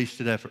would be a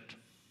wasted effort.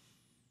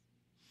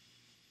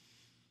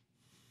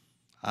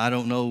 I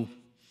don't know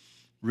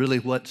really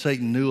what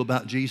Satan knew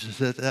about Jesus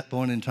at that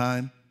point in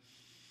time.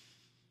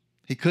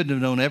 He couldn't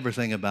have known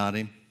everything about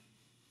him,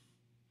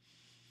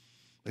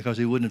 because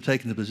he wouldn't have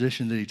taken the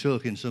position that he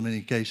took in so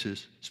many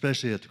cases,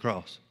 especially at the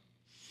cross.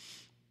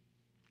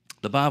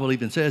 The Bible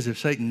even says if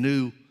Satan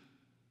knew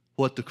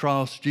what the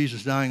cross,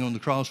 Jesus dying on the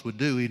cross would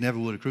do, he never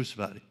would have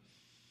crucified him.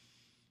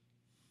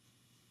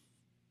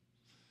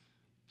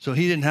 So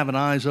he didn't have an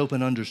eyes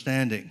open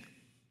understanding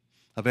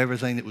of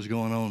everything that was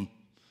going on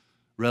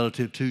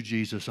relative to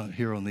Jesus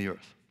here on the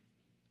earth.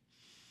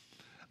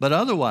 But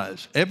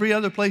otherwise, every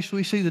other place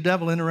we see the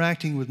devil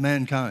interacting with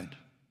mankind,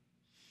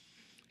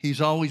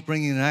 he's always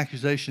bringing an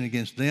accusation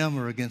against them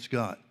or against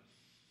God.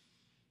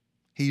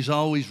 He's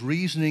always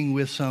reasoning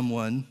with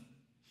someone,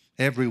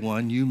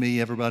 everyone, you,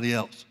 me, everybody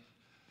else.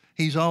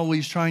 He's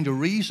always trying to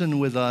reason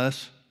with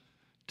us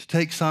to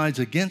take sides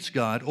against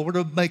God or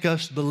to make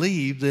us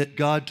believe that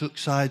God took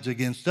sides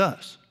against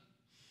us.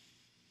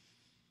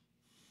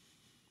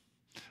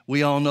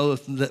 We all know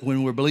that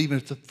when we're believing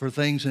for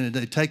things and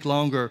they take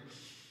longer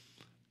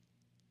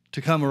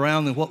to come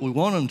around than what we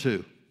want them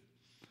to,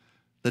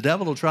 the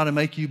devil will try to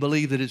make you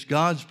believe that it's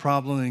God's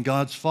problem and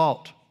God's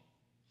fault,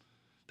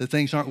 that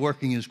things aren't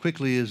working as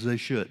quickly as they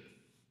should.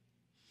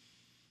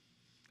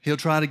 He'll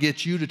try to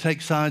get you to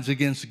take sides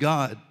against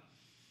God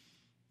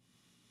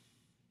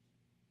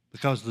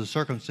because of the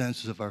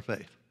circumstances of our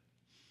faith.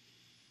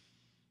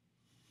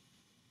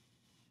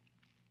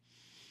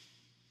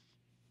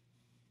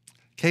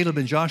 Caleb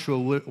and Joshua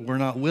were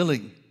not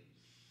willing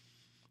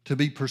to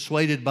be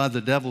persuaded by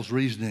the devil's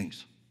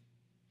reasonings.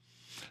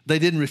 They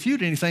didn't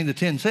refute anything the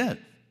 10 said.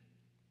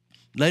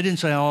 They didn't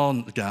say,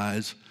 oh,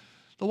 guys,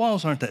 the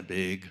walls aren't that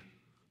big.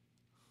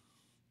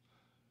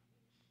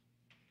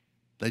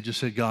 They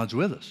just said, God's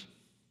with us.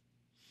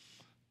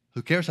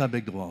 Who cares how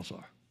big the walls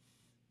are?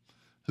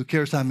 Who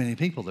cares how many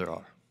people there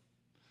are?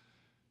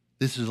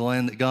 This is the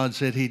land that God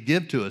said he'd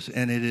give to us,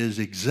 and it is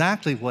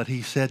exactly what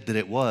he said that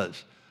it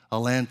was, a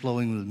land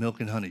flowing with milk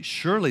and honey.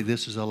 Surely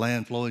this is a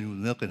land flowing with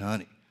milk and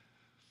honey.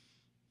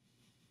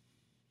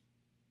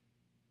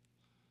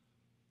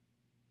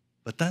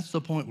 But that's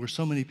the point where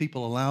so many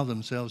people allow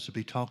themselves to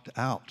be talked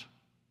out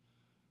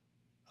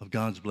of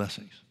God's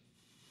blessings.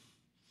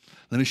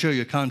 Let me show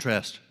you a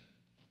contrast.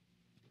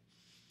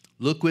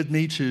 Look with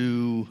me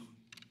to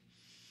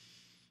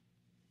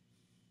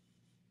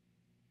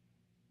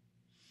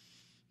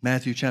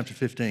Matthew chapter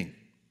 15.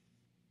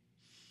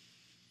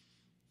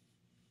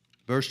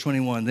 Verse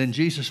 21, Then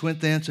Jesus went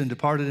thence and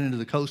departed into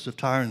the coast of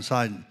Tyre and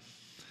Sidon.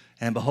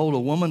 And behold, a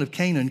woman of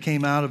Canaan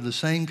came out of the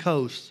same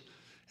coast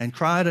and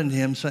cried unto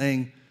him,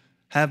 saying,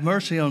 Have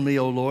mercy on me,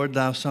 O Lord,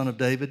 thou son of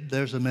David.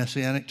 There's a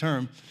messianic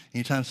term.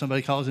 Anytime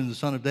somebody calls him the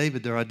son of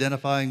David, they're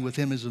identifying with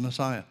him as the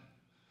Messiah.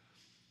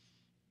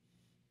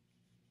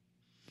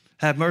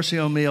 Have mercy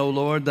on me, O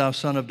Lord, thou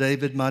son of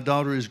David. My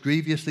daughter is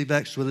grievously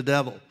vexed with the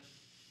devil.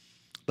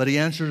 But he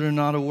answered her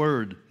not a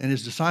word. And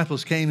his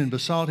disciples came and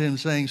besought him,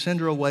 saying, Send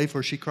her away,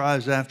 for she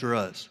cries after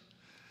us.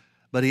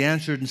 But he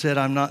answered and said,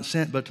 I'm not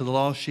sent but to the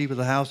lost sheep of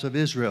the house of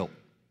Israel.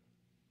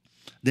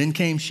 Then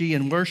came she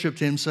and worshipped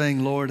him,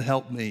 saying, Lord,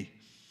 help me.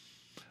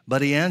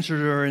 But he answered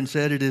her and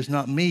said, It is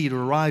not meet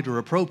or right or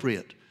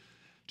appropriate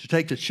to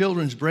take the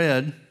children's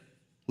bread,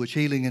 which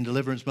healing and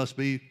deliverance must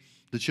be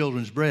the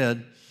children's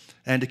bread,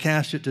 and to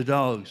cast it to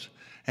dogs.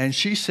 And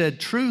she said,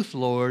 Truth,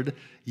 Lord,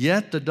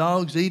 yet the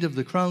dogs eat of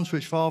the crumbs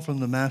which fall from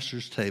the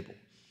master's table.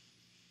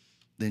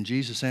 Then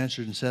Jesus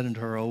answered and said unto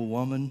her, O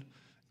woman,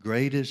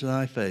 great is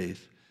thy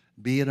faith.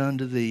 Be it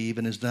unto thee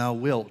even as thou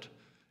wilt.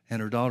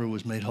 And her daughter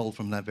was made whole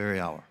from that very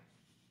hour.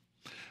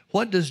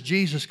 What does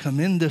Jesus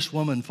commend this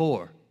woman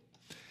for?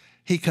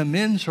 He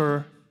commends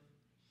her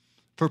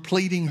for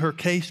pleading her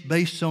case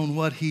based on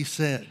what he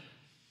said.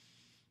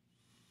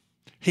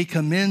 He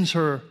commends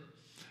her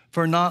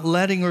for not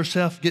letting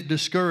herself get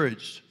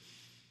discouraged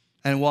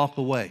and walk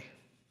away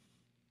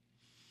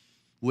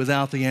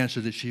without the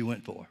answer that she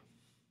went for.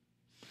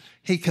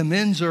 He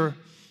commends her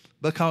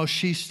because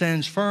she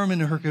stands firm in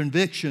her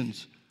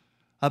convictions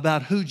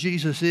about who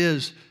Jesus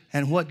is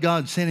and what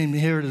God sent him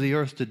here to the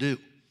earth to do.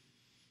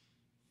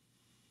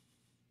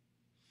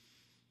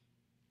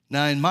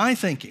 Now, in my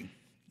thinking,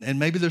 and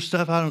maybe there's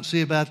stuff I don't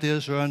see about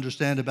this or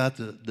understand about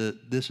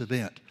this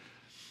event,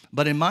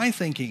 but in my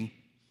thinking,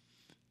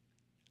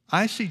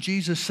 I see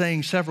Jesus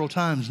saying several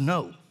times,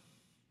 no.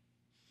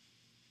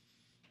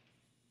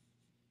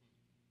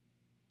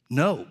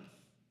 No.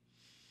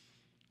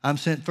 I'm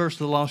sent first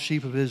to the lost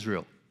sheep of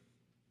Israel.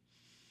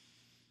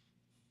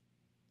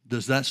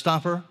 Does that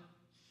stop her?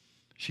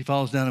 She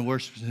falls down and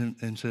worships him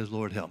and says,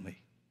 Lord, help me.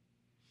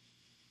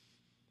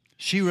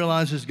 She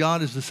realizes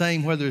God is the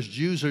same whether it's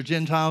Jews or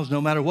Gentiles,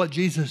 no matter what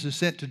Jesus is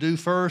sent to do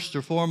first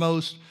or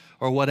foremost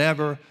or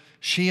whatever.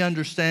 She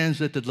understands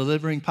that the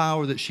delivering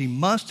power that she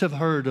must have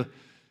heard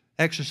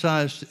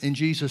exercised in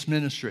Jesus'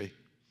 ministry.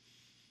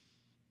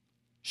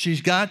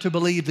 She's got to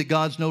believe that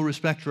God's no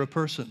respecter of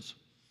persons.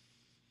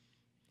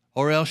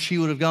 Or else she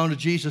would have gone to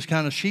Jesus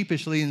kind of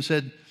sheepishly and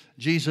said,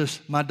 Jesus,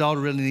 my daughter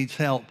really needs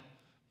help,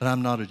 but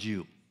I'm not a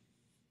Jew.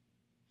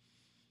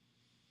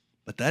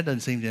 But that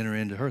doesn't seem to enter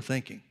into her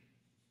thinking.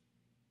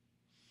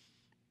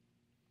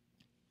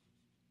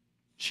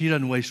 She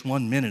doesn't waste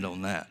 1 minute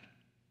on that.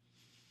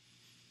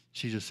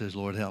 She just says,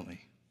 Lord, help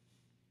me.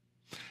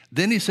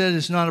 Then he says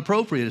it's not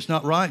appropriate, it's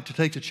not right to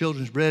take the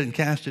children's bread and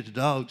cast it to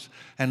dogs.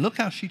 And look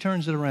how she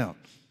turns it around.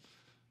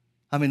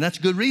 I mean, that's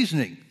good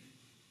reasoning.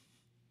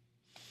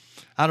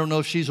 I don't know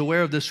if she's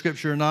aware of this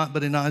scripture or not,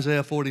 but in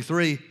Isaiah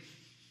 43,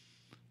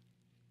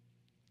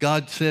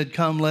 God said,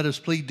 Come, let us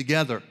plead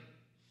together.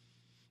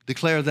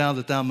 Declare thou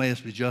that thou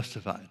mayest be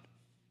justified.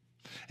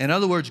 In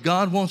other words,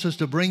 God wants us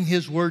to bring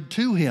his word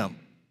to him.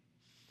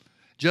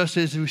 Just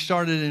as we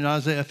started in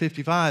Isaiah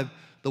 55,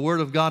 the word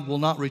of God will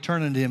not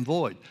return unto him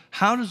void.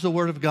 How does the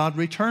word of God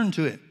return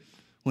to him?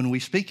 When we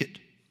speak it.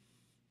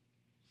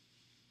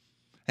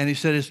 And he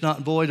said it's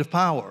not void of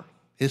power.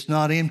 It's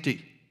not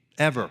empty,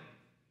 ever.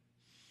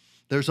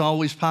 There's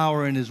always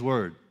power in his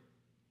word.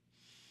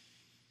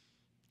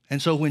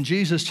 And so when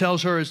Jesus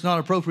tells her it's not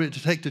appropriate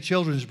to take the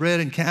children's bread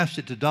and cast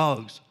it to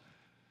dogs,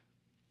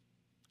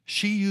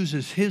 she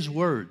uses his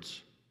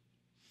words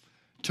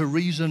to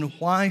reason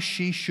why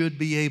she should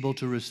be able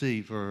to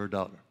receive for her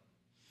daughter.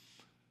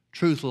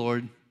 Truth,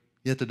 Lord,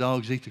 yet the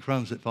dogs eat the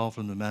crumbs that fall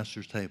from the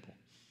master's table.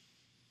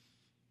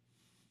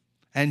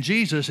 And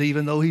Jesus,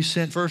 even though he's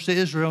sent first to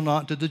Israel,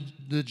 not to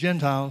the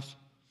Gentiles,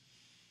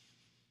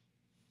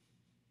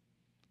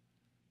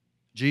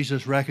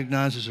 Jesus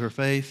recognizes her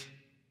faith.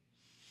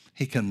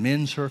 He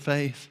commends her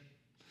faith.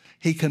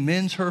 He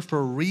commends her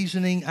for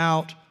reasoning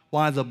out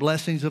why the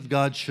blessings of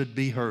God should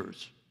be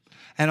hers.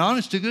 And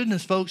honest to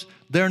goodness, folks,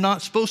 they're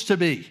not supposed to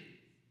be.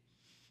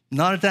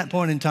 Not at that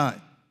point in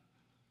time.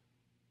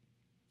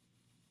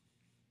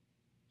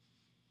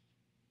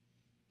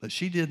 But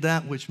she did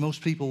that which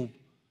most people,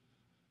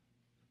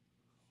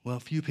 well,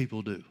 few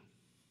people do.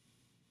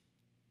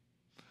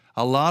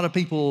 A lot of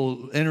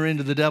people enter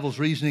into the devil's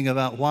reasoning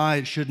about why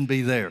it shouldn't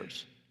be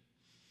theirs,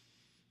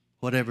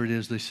 whatever it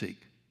is they seek.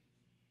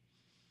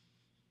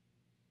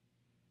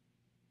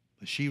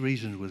 But she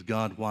reasoned with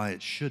God why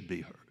it should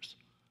be hers,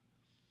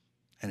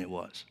 and it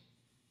was.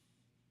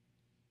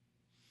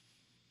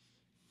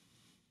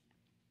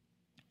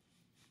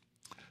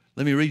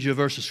 Let me read you a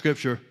verse of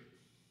Scripture.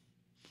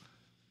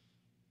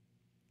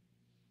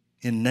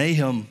 In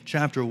Nahum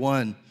chapter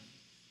 1,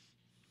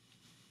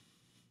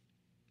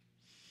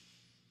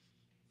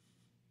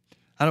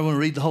 I don't want to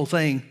read the whole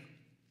thing,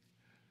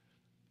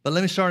 but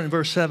let me start in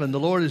verse 7. The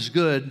Lord is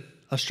good,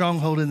 a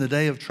stronghold in the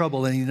day of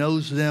trouble, and he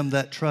knows them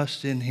that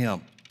trust in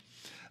him.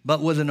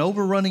 But with an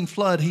overrunning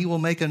flood, he will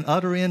make an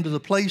utter end to the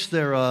place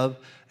thereof,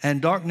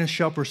 and darkness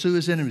shall pursue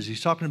his enemies.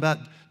 He's talking about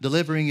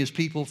delivering his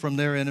people from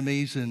their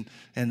enemies and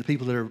the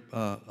people that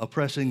are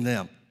oppressing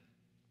them.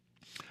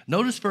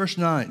 Notice verse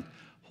 9.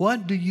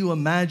 What do you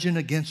imagine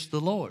against the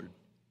Lord?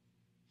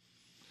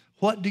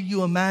 What do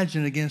you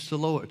imagine against the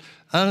Lord?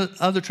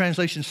 Other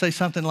translations say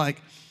something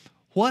like,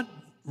 what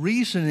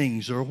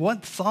reasonings or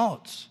what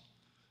thoughts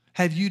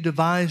have you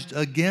devised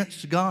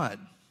against God?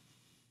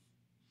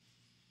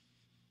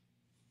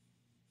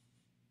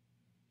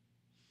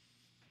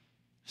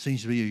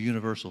 Seems to be a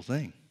universal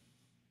thing.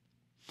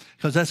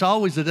 Because that's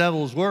always the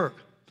devil's work.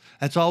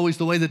 That's always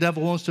the way the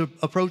devil wants to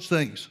approach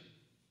things.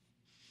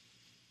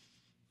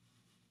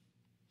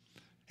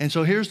 And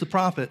so here's the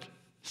prophet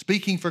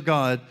speaking for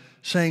God,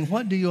 saying,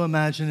 what do you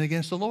imagine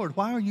against the Lord?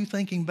 Why are you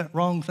thinking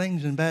wrong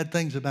things and bad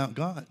things about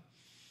God?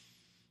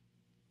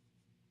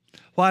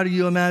 Why do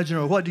you imagine,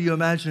 or what do you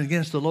imagine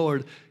against the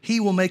Lord? He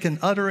will make an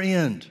utter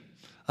end.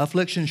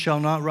 Affliction shall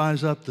not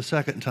rise up the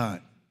second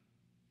time.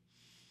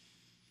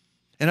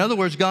 In other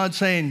words, God's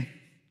saying,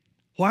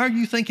 why are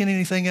you thinking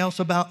anything else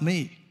about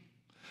me?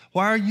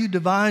 Why are you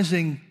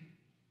devising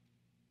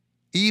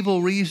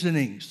evil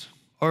reasonings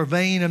or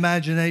vain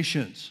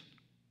imaginations?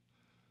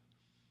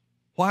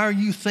 Why are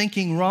you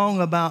thinking wrong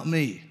about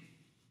me?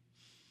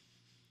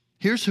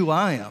 Here's who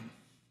I am.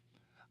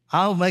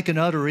 I'll make an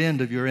utter end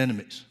of your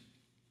enemies.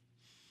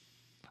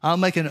 I'll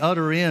make an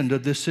utter end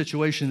of this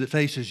situation that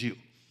faces you.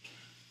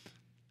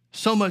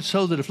 So much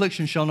so that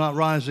affliction shall not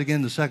rise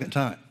again the second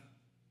time.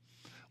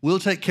 We'll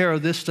take care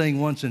of this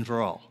thing once and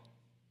for all.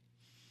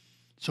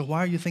 So why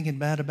are you thinking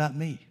bad about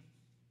me?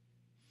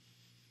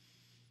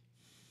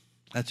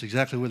 That's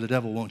exactly where the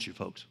devil wants you,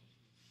 folks.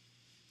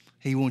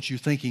 He wants you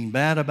thinking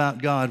bad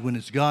about God when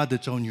it's God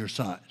that's on your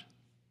side.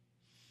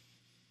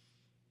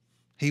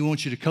 He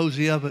wants you to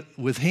cozy up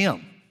with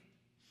him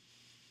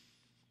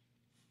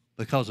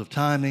because of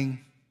timing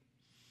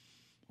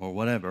or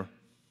whatever,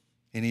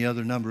 any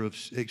other number of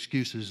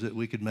excuses that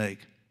we could make.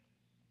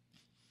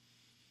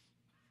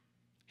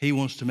 He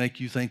wants to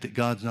make you think that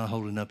God's not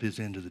holding up his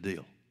end of the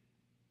deal.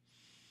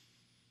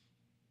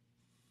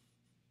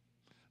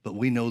 But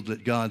we know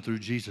that God, through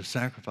Jesus'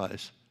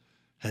 sacrifice,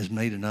 has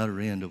made an utter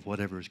end of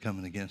whatever is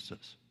coming against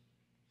us.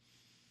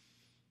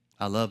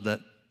 I love that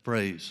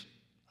phrase,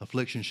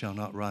 affliction shall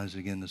not rise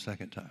again the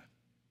second time.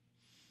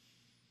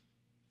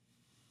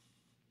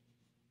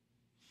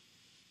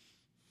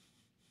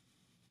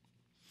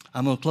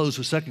 I'm going to close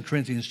with 2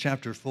 Corinthians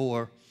chapter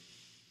 10.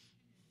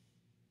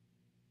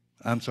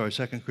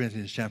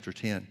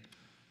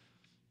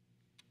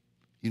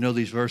 You know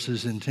these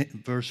verses in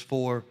verse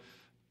 4.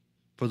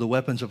 For the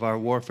weapons of our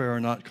warfare are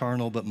not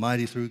carnal, but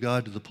mighty through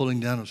God to the pulling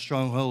down of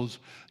strongholds.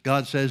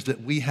 God says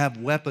that we have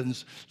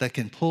weapons that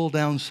can pull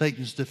down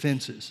Satan's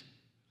defenses.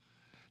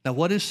 Now,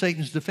 what is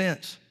Satan's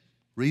defense?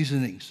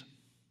 Reasonings,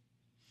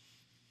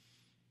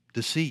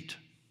 deceit,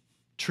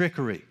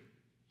 trickery.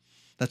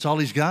 That's all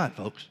he's got,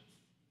 folks.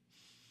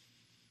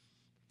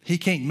 He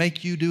can't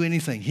make you do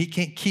anything. He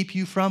can't keep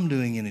you from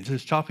doing anything.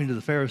 He's talking to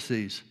the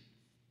Pharisees.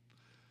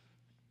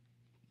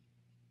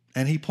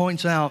 And he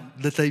points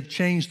out that they've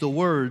changed the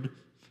word,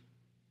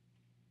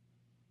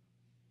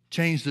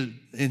 changed the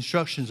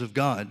instructions of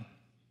God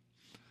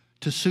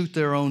to suit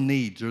their own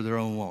needs or their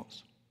own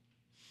wants.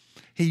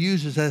 He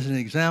uses as an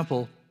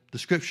example the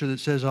scripture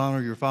that says,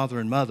 honor your father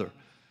and mother.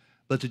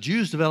 But the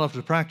Jews developed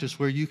a practice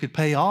where you could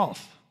pay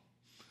off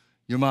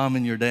your mom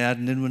and your dad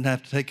and then wouldn't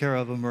have to take care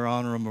of them or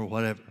honor them or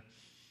whatever.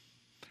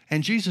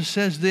 And Jesus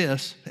says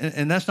this,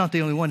 and that's not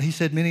the only one. He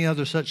said many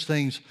other such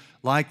things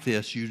like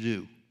this you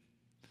do.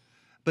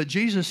 But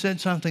Jesus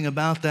said something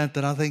about that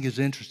I think is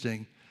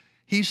interesting.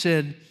 He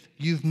said,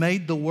 you've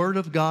made the word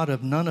of God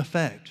of none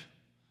effect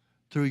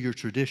through your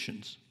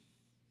traditions.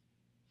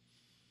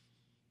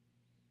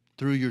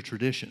 Through your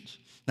traditions.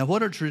 Now,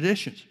 what are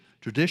traditions?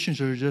 Traditions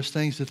are just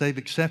things that they've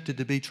accepted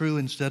to be true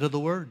instead of the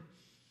word.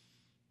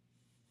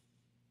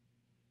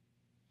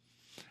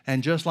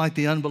 And just like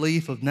the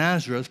unbelief of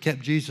Nazareth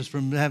kept Jesus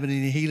from having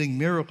any healing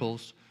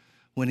miracles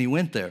when he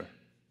went there,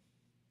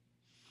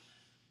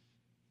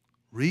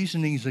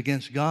 reasonings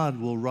against God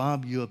will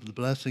rob you of the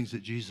blessings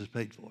that Jesus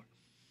paid for.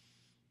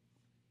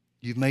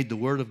 You've made the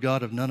word of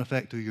God of none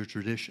effect through your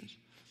traditions.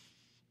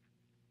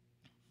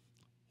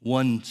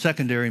 One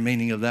secondary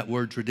meaning of that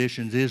word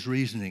traditions is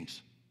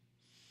reasonings.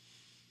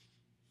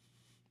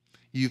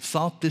 You've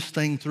thought this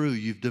thing through.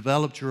 You've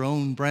developed your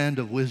own brand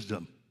of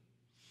wisdom.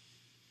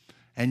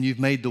 And you've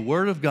made the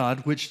Word of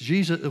God,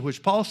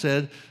 which Paul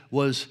said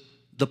was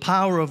the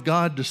power of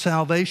God to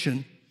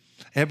salvation.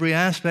 Every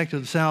aspect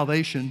of the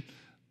salvation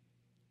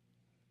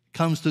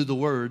comes through the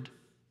Word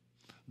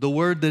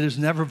that is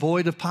never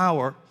void of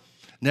power,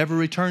 never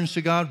returns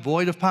to God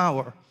void of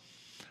power.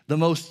 The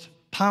most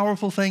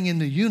powerful thing in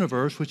the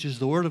universe, which is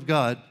the Word of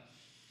God,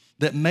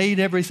 that made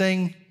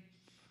everything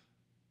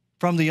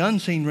from the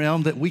unseen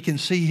realm that we can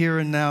see here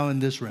and now in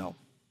this realm.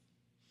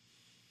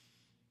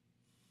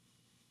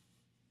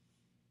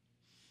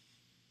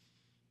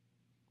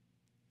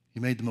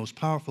 You made the most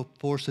powerful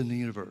force in the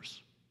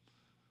universe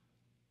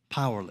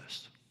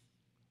powerless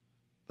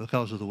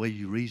because of the way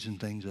you reason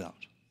things out.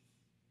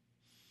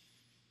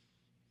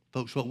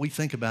 Folks, what we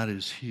think about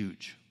is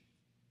huge.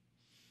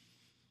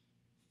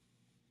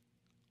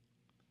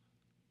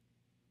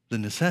 The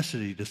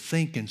necessity to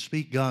think and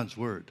speak God's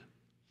word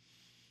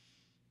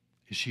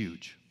is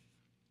huge.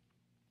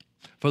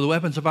 For the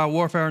weapons of our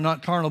warfare are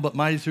not carnal, but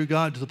mighty through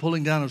God to the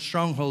pulling down of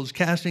strongholds,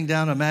 casting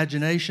down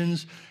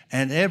imaginations,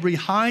 and every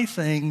high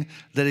thing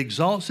that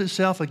exalts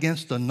itself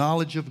against the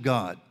knowledge of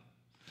God.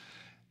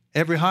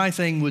 Every high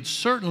thing would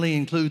certainly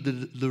include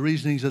the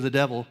reasonings of the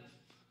devil,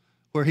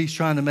 where he's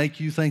trying to make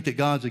you think that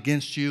God's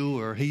against you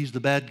or he's the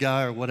bad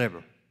guy or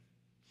whatever.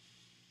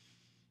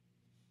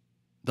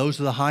 Those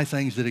are the high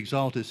things that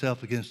exalt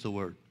itself against the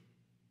word.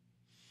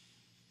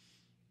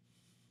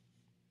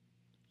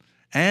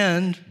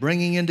 And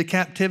bringing into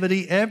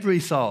captivity every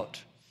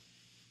thought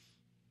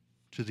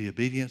to the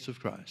obedience of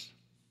Christ.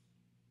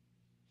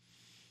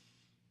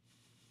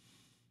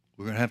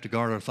 We're going to have to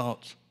guard our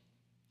thoughts.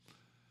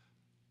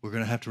 We're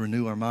going to have to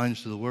renew our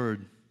minds to the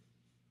Word.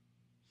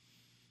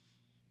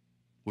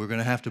 We're going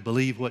to have to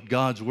believe what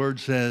God's Word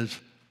says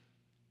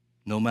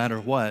no matter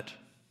what,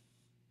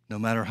 no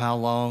matter how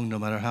long, no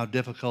matter how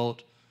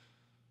difficult,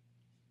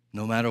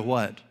 no matter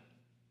what.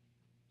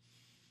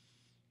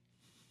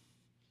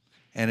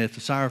 And if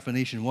the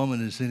Syrophoenician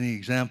woman is any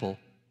example,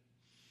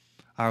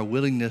 our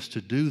willingness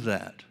to do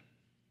that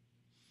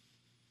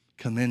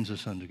commends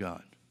us unto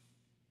God.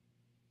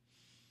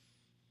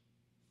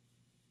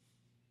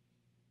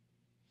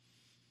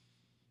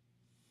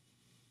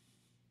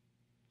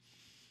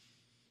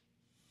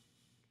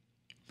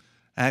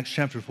 Acts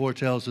chapter 4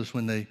 tells us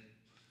when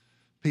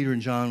Peter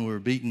and John were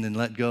beaten and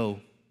let go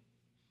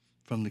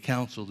from the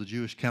council, the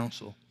Jewish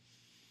council,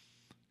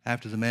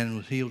 after the man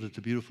was healed at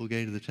the beautiful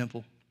gate of the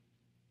temple.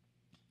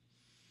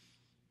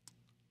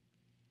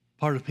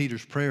 Part of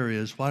Peter's prayer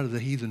is, why do the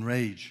heathen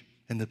rage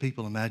and the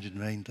people imagine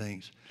vain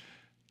things?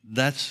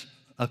 That's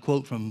a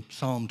quote from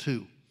Psalm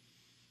 2,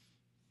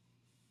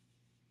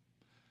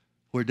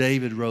 where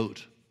David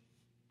wrote,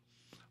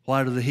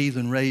 why do the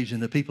heathen rage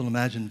and the people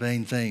imagine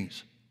vain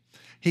things?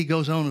 He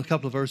goes on a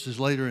couple of verses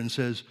later and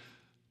says,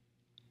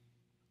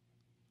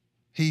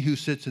 he who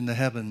sits in the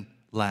heaven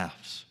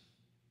laughs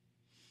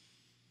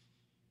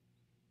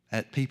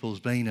at people's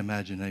vain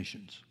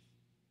imaginations.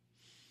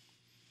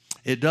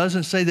 It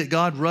doesn't say that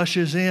God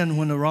rushes in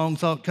when the wrong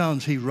thought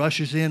comes. He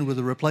rushes in with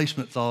a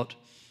replacement thought.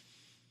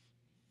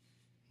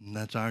 And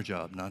that's our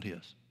job, not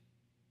his.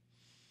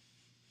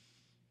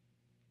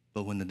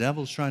 But when the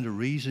devil's trying to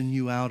reason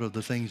you out of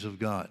the things of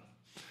God,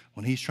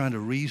 when he's trying to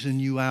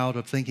reason you out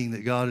of thinking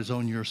that God is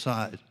on your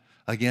side,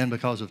 again,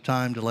 because of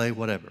time, delay,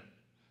 whatever,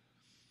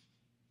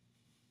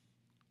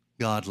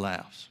 God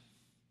laughs.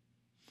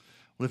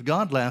 Well, if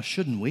God laughs,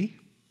 shouldn't we?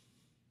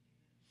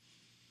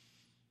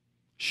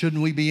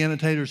 Shouldn't we be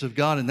imitators of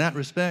God in that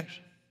respect?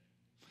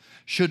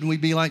 Shouldn't we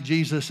be like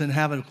Jesus and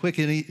have a quick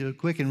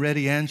and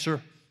ready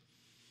answer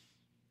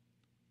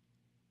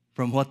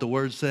from what the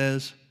Word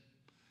says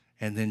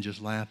and then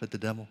just laugh at the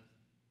devil?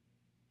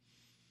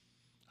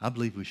 I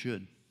believe we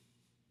should.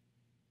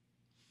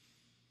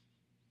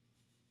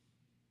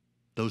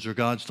 Those are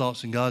God's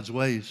thoughts and God's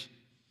ways.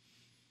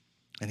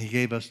 And he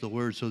gave us the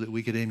Word so that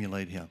we could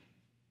emulate him.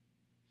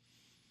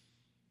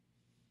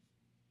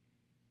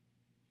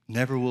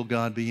 Never will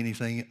God be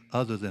anything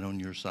other than on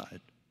your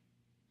side.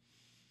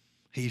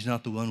 He's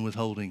not the one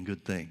withholding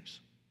good things.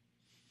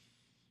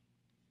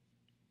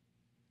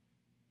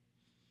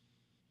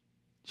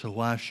 So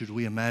why should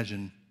we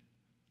imagine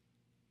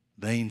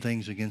vain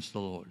things against the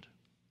Lord?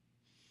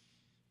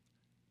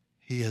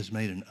 He has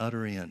made an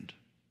utter end.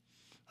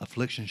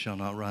 Affliction shall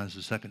not rise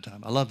the second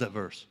time. I love that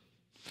verse.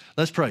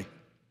 Let's pray.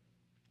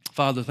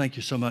 Father, thank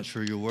you so much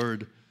for your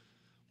word.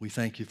 We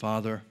thank you,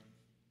 Father,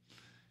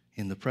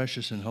 in the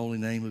precious and holy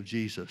name of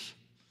Jesus,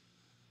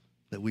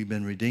 that we've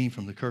been redeemed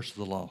from the curse of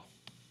the law.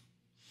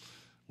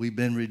 We've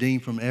been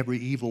redeemed from every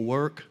evil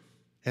work,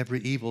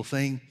 every evil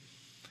thing.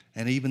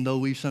 And even though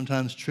we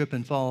sometimes trip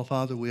and fall,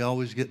 Father, we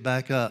always get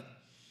back up,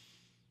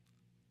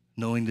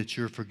 knowing that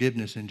your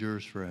forgiveness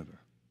endures forever.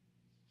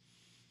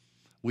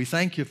 We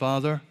thank you,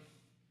 Father,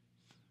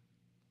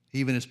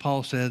 even as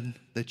Paul said,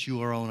 that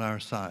you are on our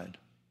side.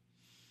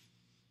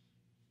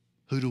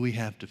 Who do we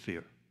have to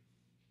fear?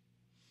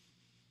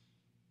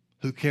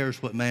 Who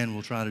cares what man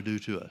will try to do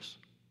to us?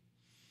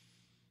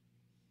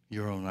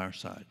 You're on our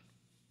side.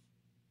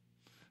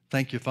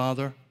 Thank you,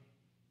 Father,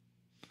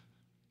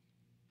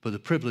 for the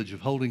privilege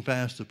of holding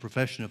fast the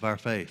profession of our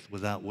faith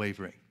without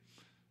wavering,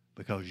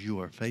 because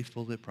you are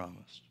faithful that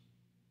promised.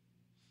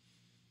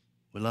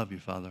 We love you,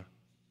 Father.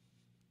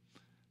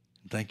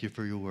 And thank you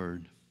for your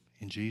word.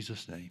 In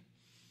Jesus' name,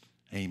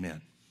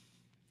 amen.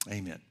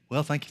 Amen.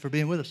 Well, thank you for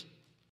being with us.